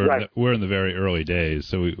we're in the very early days.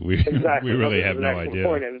 So we exactly. we really have no idea.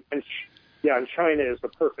 Point. And China is the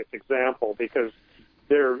perfect example because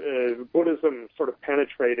Buddhism sort of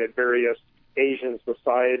penetrated various Asian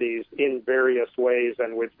societies in various ways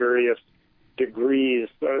and with various degrees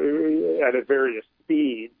at various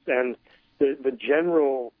speeds. And the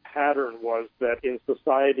general pattern was that in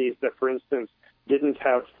societies that, for instance, didn't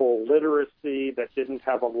have full literacy, that didn't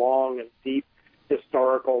have a long and deep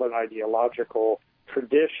historical and ideological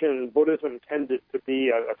tradition, Buddhism tended to be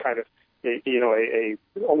a kind of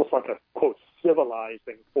almost like a, quote,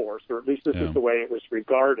 civilizing force, or at least this is the way it was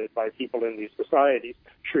regarded by people in these societies.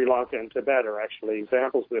 Sri Lanka and Tibet are actually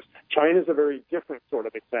examples of this. China is a very different sort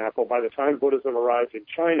of example. By the time Buddhism arrived in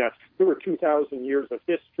China, there were 2,000 years of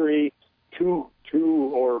history, two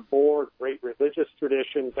or more great religious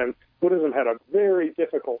traditions, and Buddhism had a very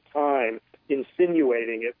difficult time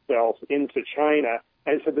insinuating itself into China.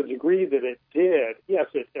 And to the degree that it did, yes,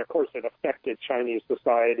 of course it affected Chinese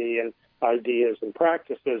society and ideas and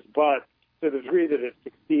practices, but to the degree that it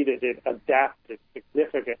succeeded, it adapted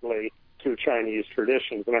significantly to Chinese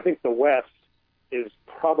traditions. And I think the West is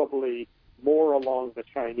probably more along the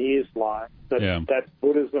Chinese line, that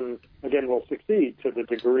Buddhism, again, will succeed to the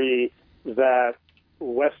degree that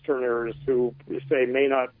Westerners who, say, may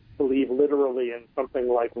not believe literally in something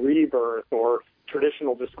like rebirth or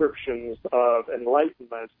traditional descriptions of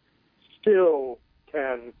enlightenment still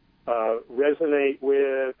can resonate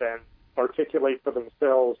with and articulate for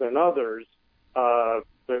themselves and others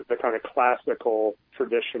the kind of classical,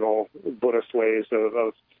 traditional Buddhist ways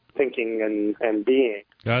of thinking and being.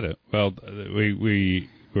 Got it. Well, we're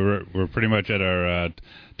pretty much at our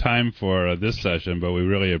time for this session, but we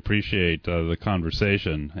really appreciate the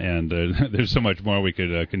conversation, and there's so much more we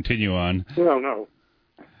could continue on. No.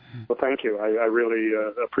 Well, thank you. I really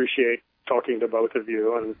appreciate talking to both of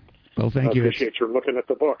you, and well, thank you. Appreciate your looking at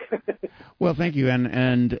the book. Well, thank you,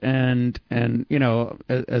 and you know,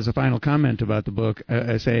 as a final comment about the book,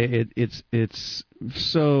 I say it's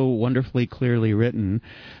so wonderfully clearly written,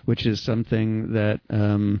 which is something that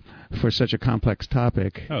for such a complex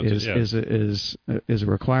topic is a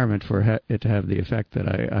requirement for it to have the effect that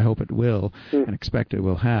I hope it will and expect it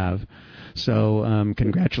will have. So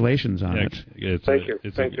congratulations on it. Thank you.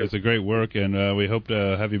 It's a great work, and we hope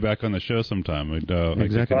to have you back on the show sometime. We'd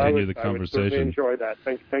like to continue the conversation. I would certainly enjoy that.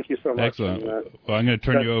 Thank you so much. Excellent. Well, I'm going to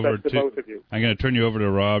turn you over to both of you. I'm going to turn you over to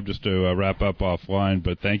Rob just to wrap up offline.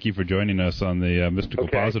 But thank you for joining us on the Mystical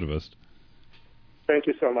Positivist. Thank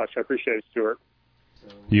you so much. I appreciate it, Stuart.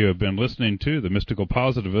 You have been listening to The Mystical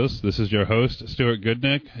Positivist. This is your host, Stuart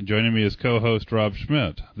Goodnick. Joining me is co-host Rob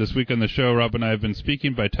Schmidt. This week on the show, Rob and I have been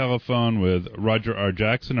speaking by telephone with Roger R.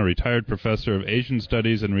 Jackson, a retired professor of Asian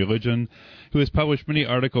Studies and Religion, who has published many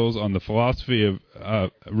articles on the philosophy of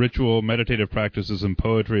ritual, meditative practices, and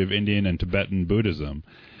poetry of Indian and Tibetan Buddhism.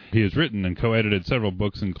 He has written and co-edited several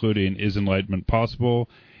books, including Is Enlightenment Possible?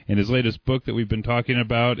 And his latest book that we've been talking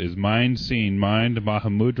about is Mind Seeing Mind,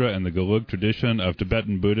 Mahamudra and the Gelug Tradition of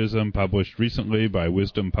Tibetan Buddhism, published recently by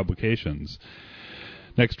Wisdom Publications.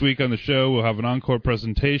 Next week on the show, we'll have an encore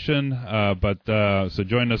presentation, so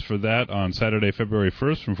join us for that on Saturday, February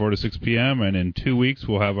 1st from 4 to 6 p.m. And in 2 weeks,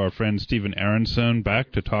 we'll have our friend Stephen Aronson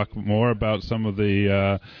back to talk more about some of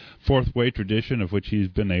the Fourth Way tradition, of which he's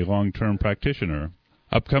been a long-term practitioner.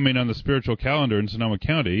 Upcoming on the spiritual calendar in Sonoma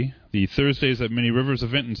County, the Thursdays at Many Rivers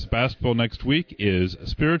event in Sebastopol next week is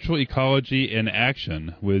Spiritual Ecology in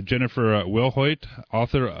Action with Jennifer Wilhoit,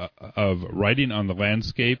 author of Writing on the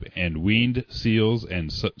Landscape and Weaned Seals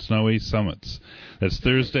and Snowy Summits. That's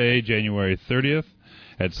Thursday, January 30th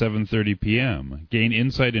at 7:30 p.m. Gain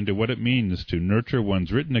insight into what it means to nurture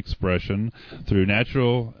one's written expression through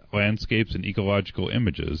natural landscapes and ecological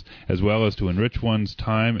images, as well as to enrich one's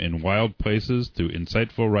time in wild places through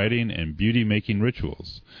insightful writing and beauty-making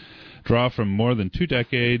rituals. Draw from more than 2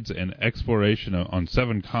 decades and exploration on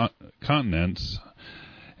 7 continents.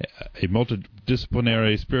 A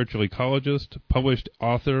multidisciplinary spiritual ecologist, published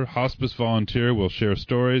author, hospice volunteer will share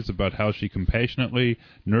stories about how she compassionately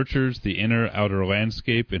nurtures the inner-outer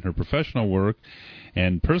landscape in her professional work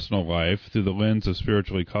and personal life through the lens of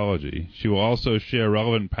spiritual ecology. She will also share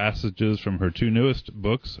relevant passages from her 2 newest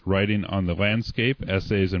books, Writing on the Landscape,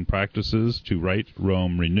 Essays and Practices to Write,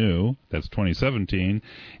 Roam, Renew, that's 2017,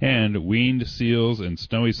 and Weaned Seals and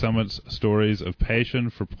Snowy Summits, Stories of Passion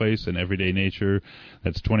for Place and Everyday Nature,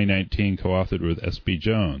 that's 2019, co-authored with S.B.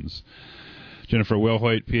 Jones. Jennifer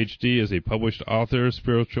Wilhoit, Ph.D., is a published author,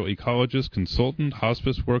 spiritual ecologist, consultant,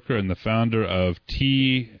 hospice worker, and the founder of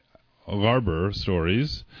Teal Arbor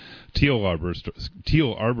Stories. She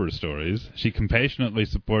compassionately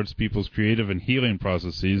supports people's creative and healing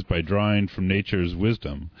processes by drawing from nature's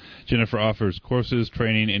wisdom. Jennifer offers courses,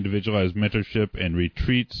 training, individualized mentorship, and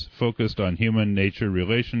retreats focused on human-nature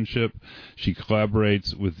relationship. She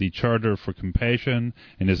collaborates with the Charter for Compassion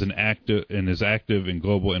and is active in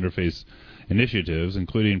global interface initiatives,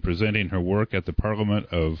 including presenting her work at the Parliament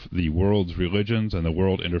of the World's Religions and the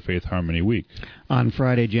World Interfaith Harmony Week. On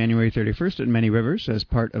Friday, January 31st at Many Rivers, as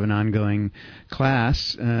part of an ongoing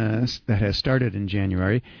class that has started in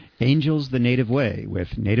January, Angels the Native Way,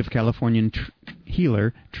 with Native Californian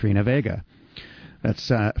healer Trina Vega.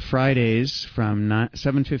 That's Fridays from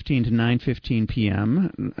 7:15 to 9:15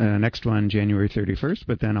 p.m. Next one, January 31st,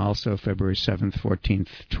 but then also February 7th, 14th,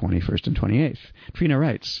 21st, and 28th. Trina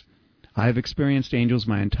writes, I have experienced angels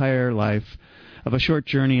my entire life of a short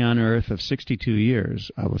journey on earth of 62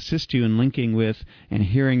 years. I will assist you in linking with and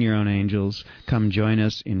hearing your own angels. Come join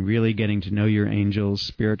us in really getting to know your angels,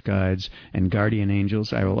 spirit guides, and guardian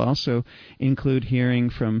angels. I will also include hearing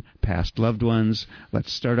from past loved ones.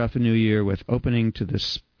 Let's start off the new year with opening to the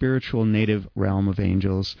spiritual native realm of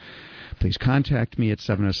angels. Please contact me at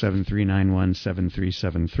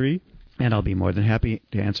 707-391-7373. And I'll be more than happy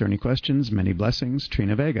to answer any questions. Many blessings,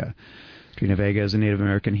 Trina Vega. Trina Vega is a Native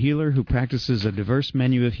American healer who practices a diverse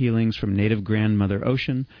menu of healings from Native Grandmother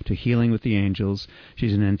Ocean to healing with the angels.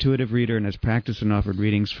 She's an intuitive reader and has practiced and offered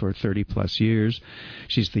readings for 30-plus years.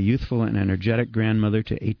 She's the youthful and energetic grandmother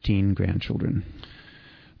to 18 grandchildren.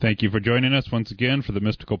 Thank you for joining us once again for the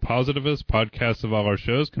Mystical Positivist. Podcasts of all our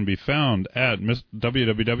shows can be found at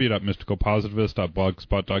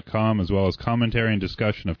www.mysticalpositivist.blogspot.com, as well as commentary and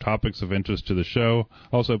discussion of topics of interest to the show.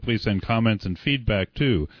 Also, please send comments and feedback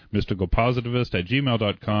to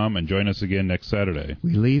mysticalpositivist@gmail.com, and join us again next Saturday.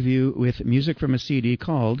 We leave you with music from a CD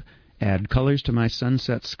called Add Colors to My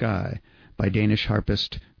Sunset Sky by Danish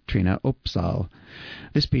harpist Trina Opsahl.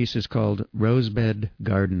 This piece is called Rosebed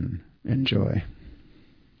Garden. Enjoy.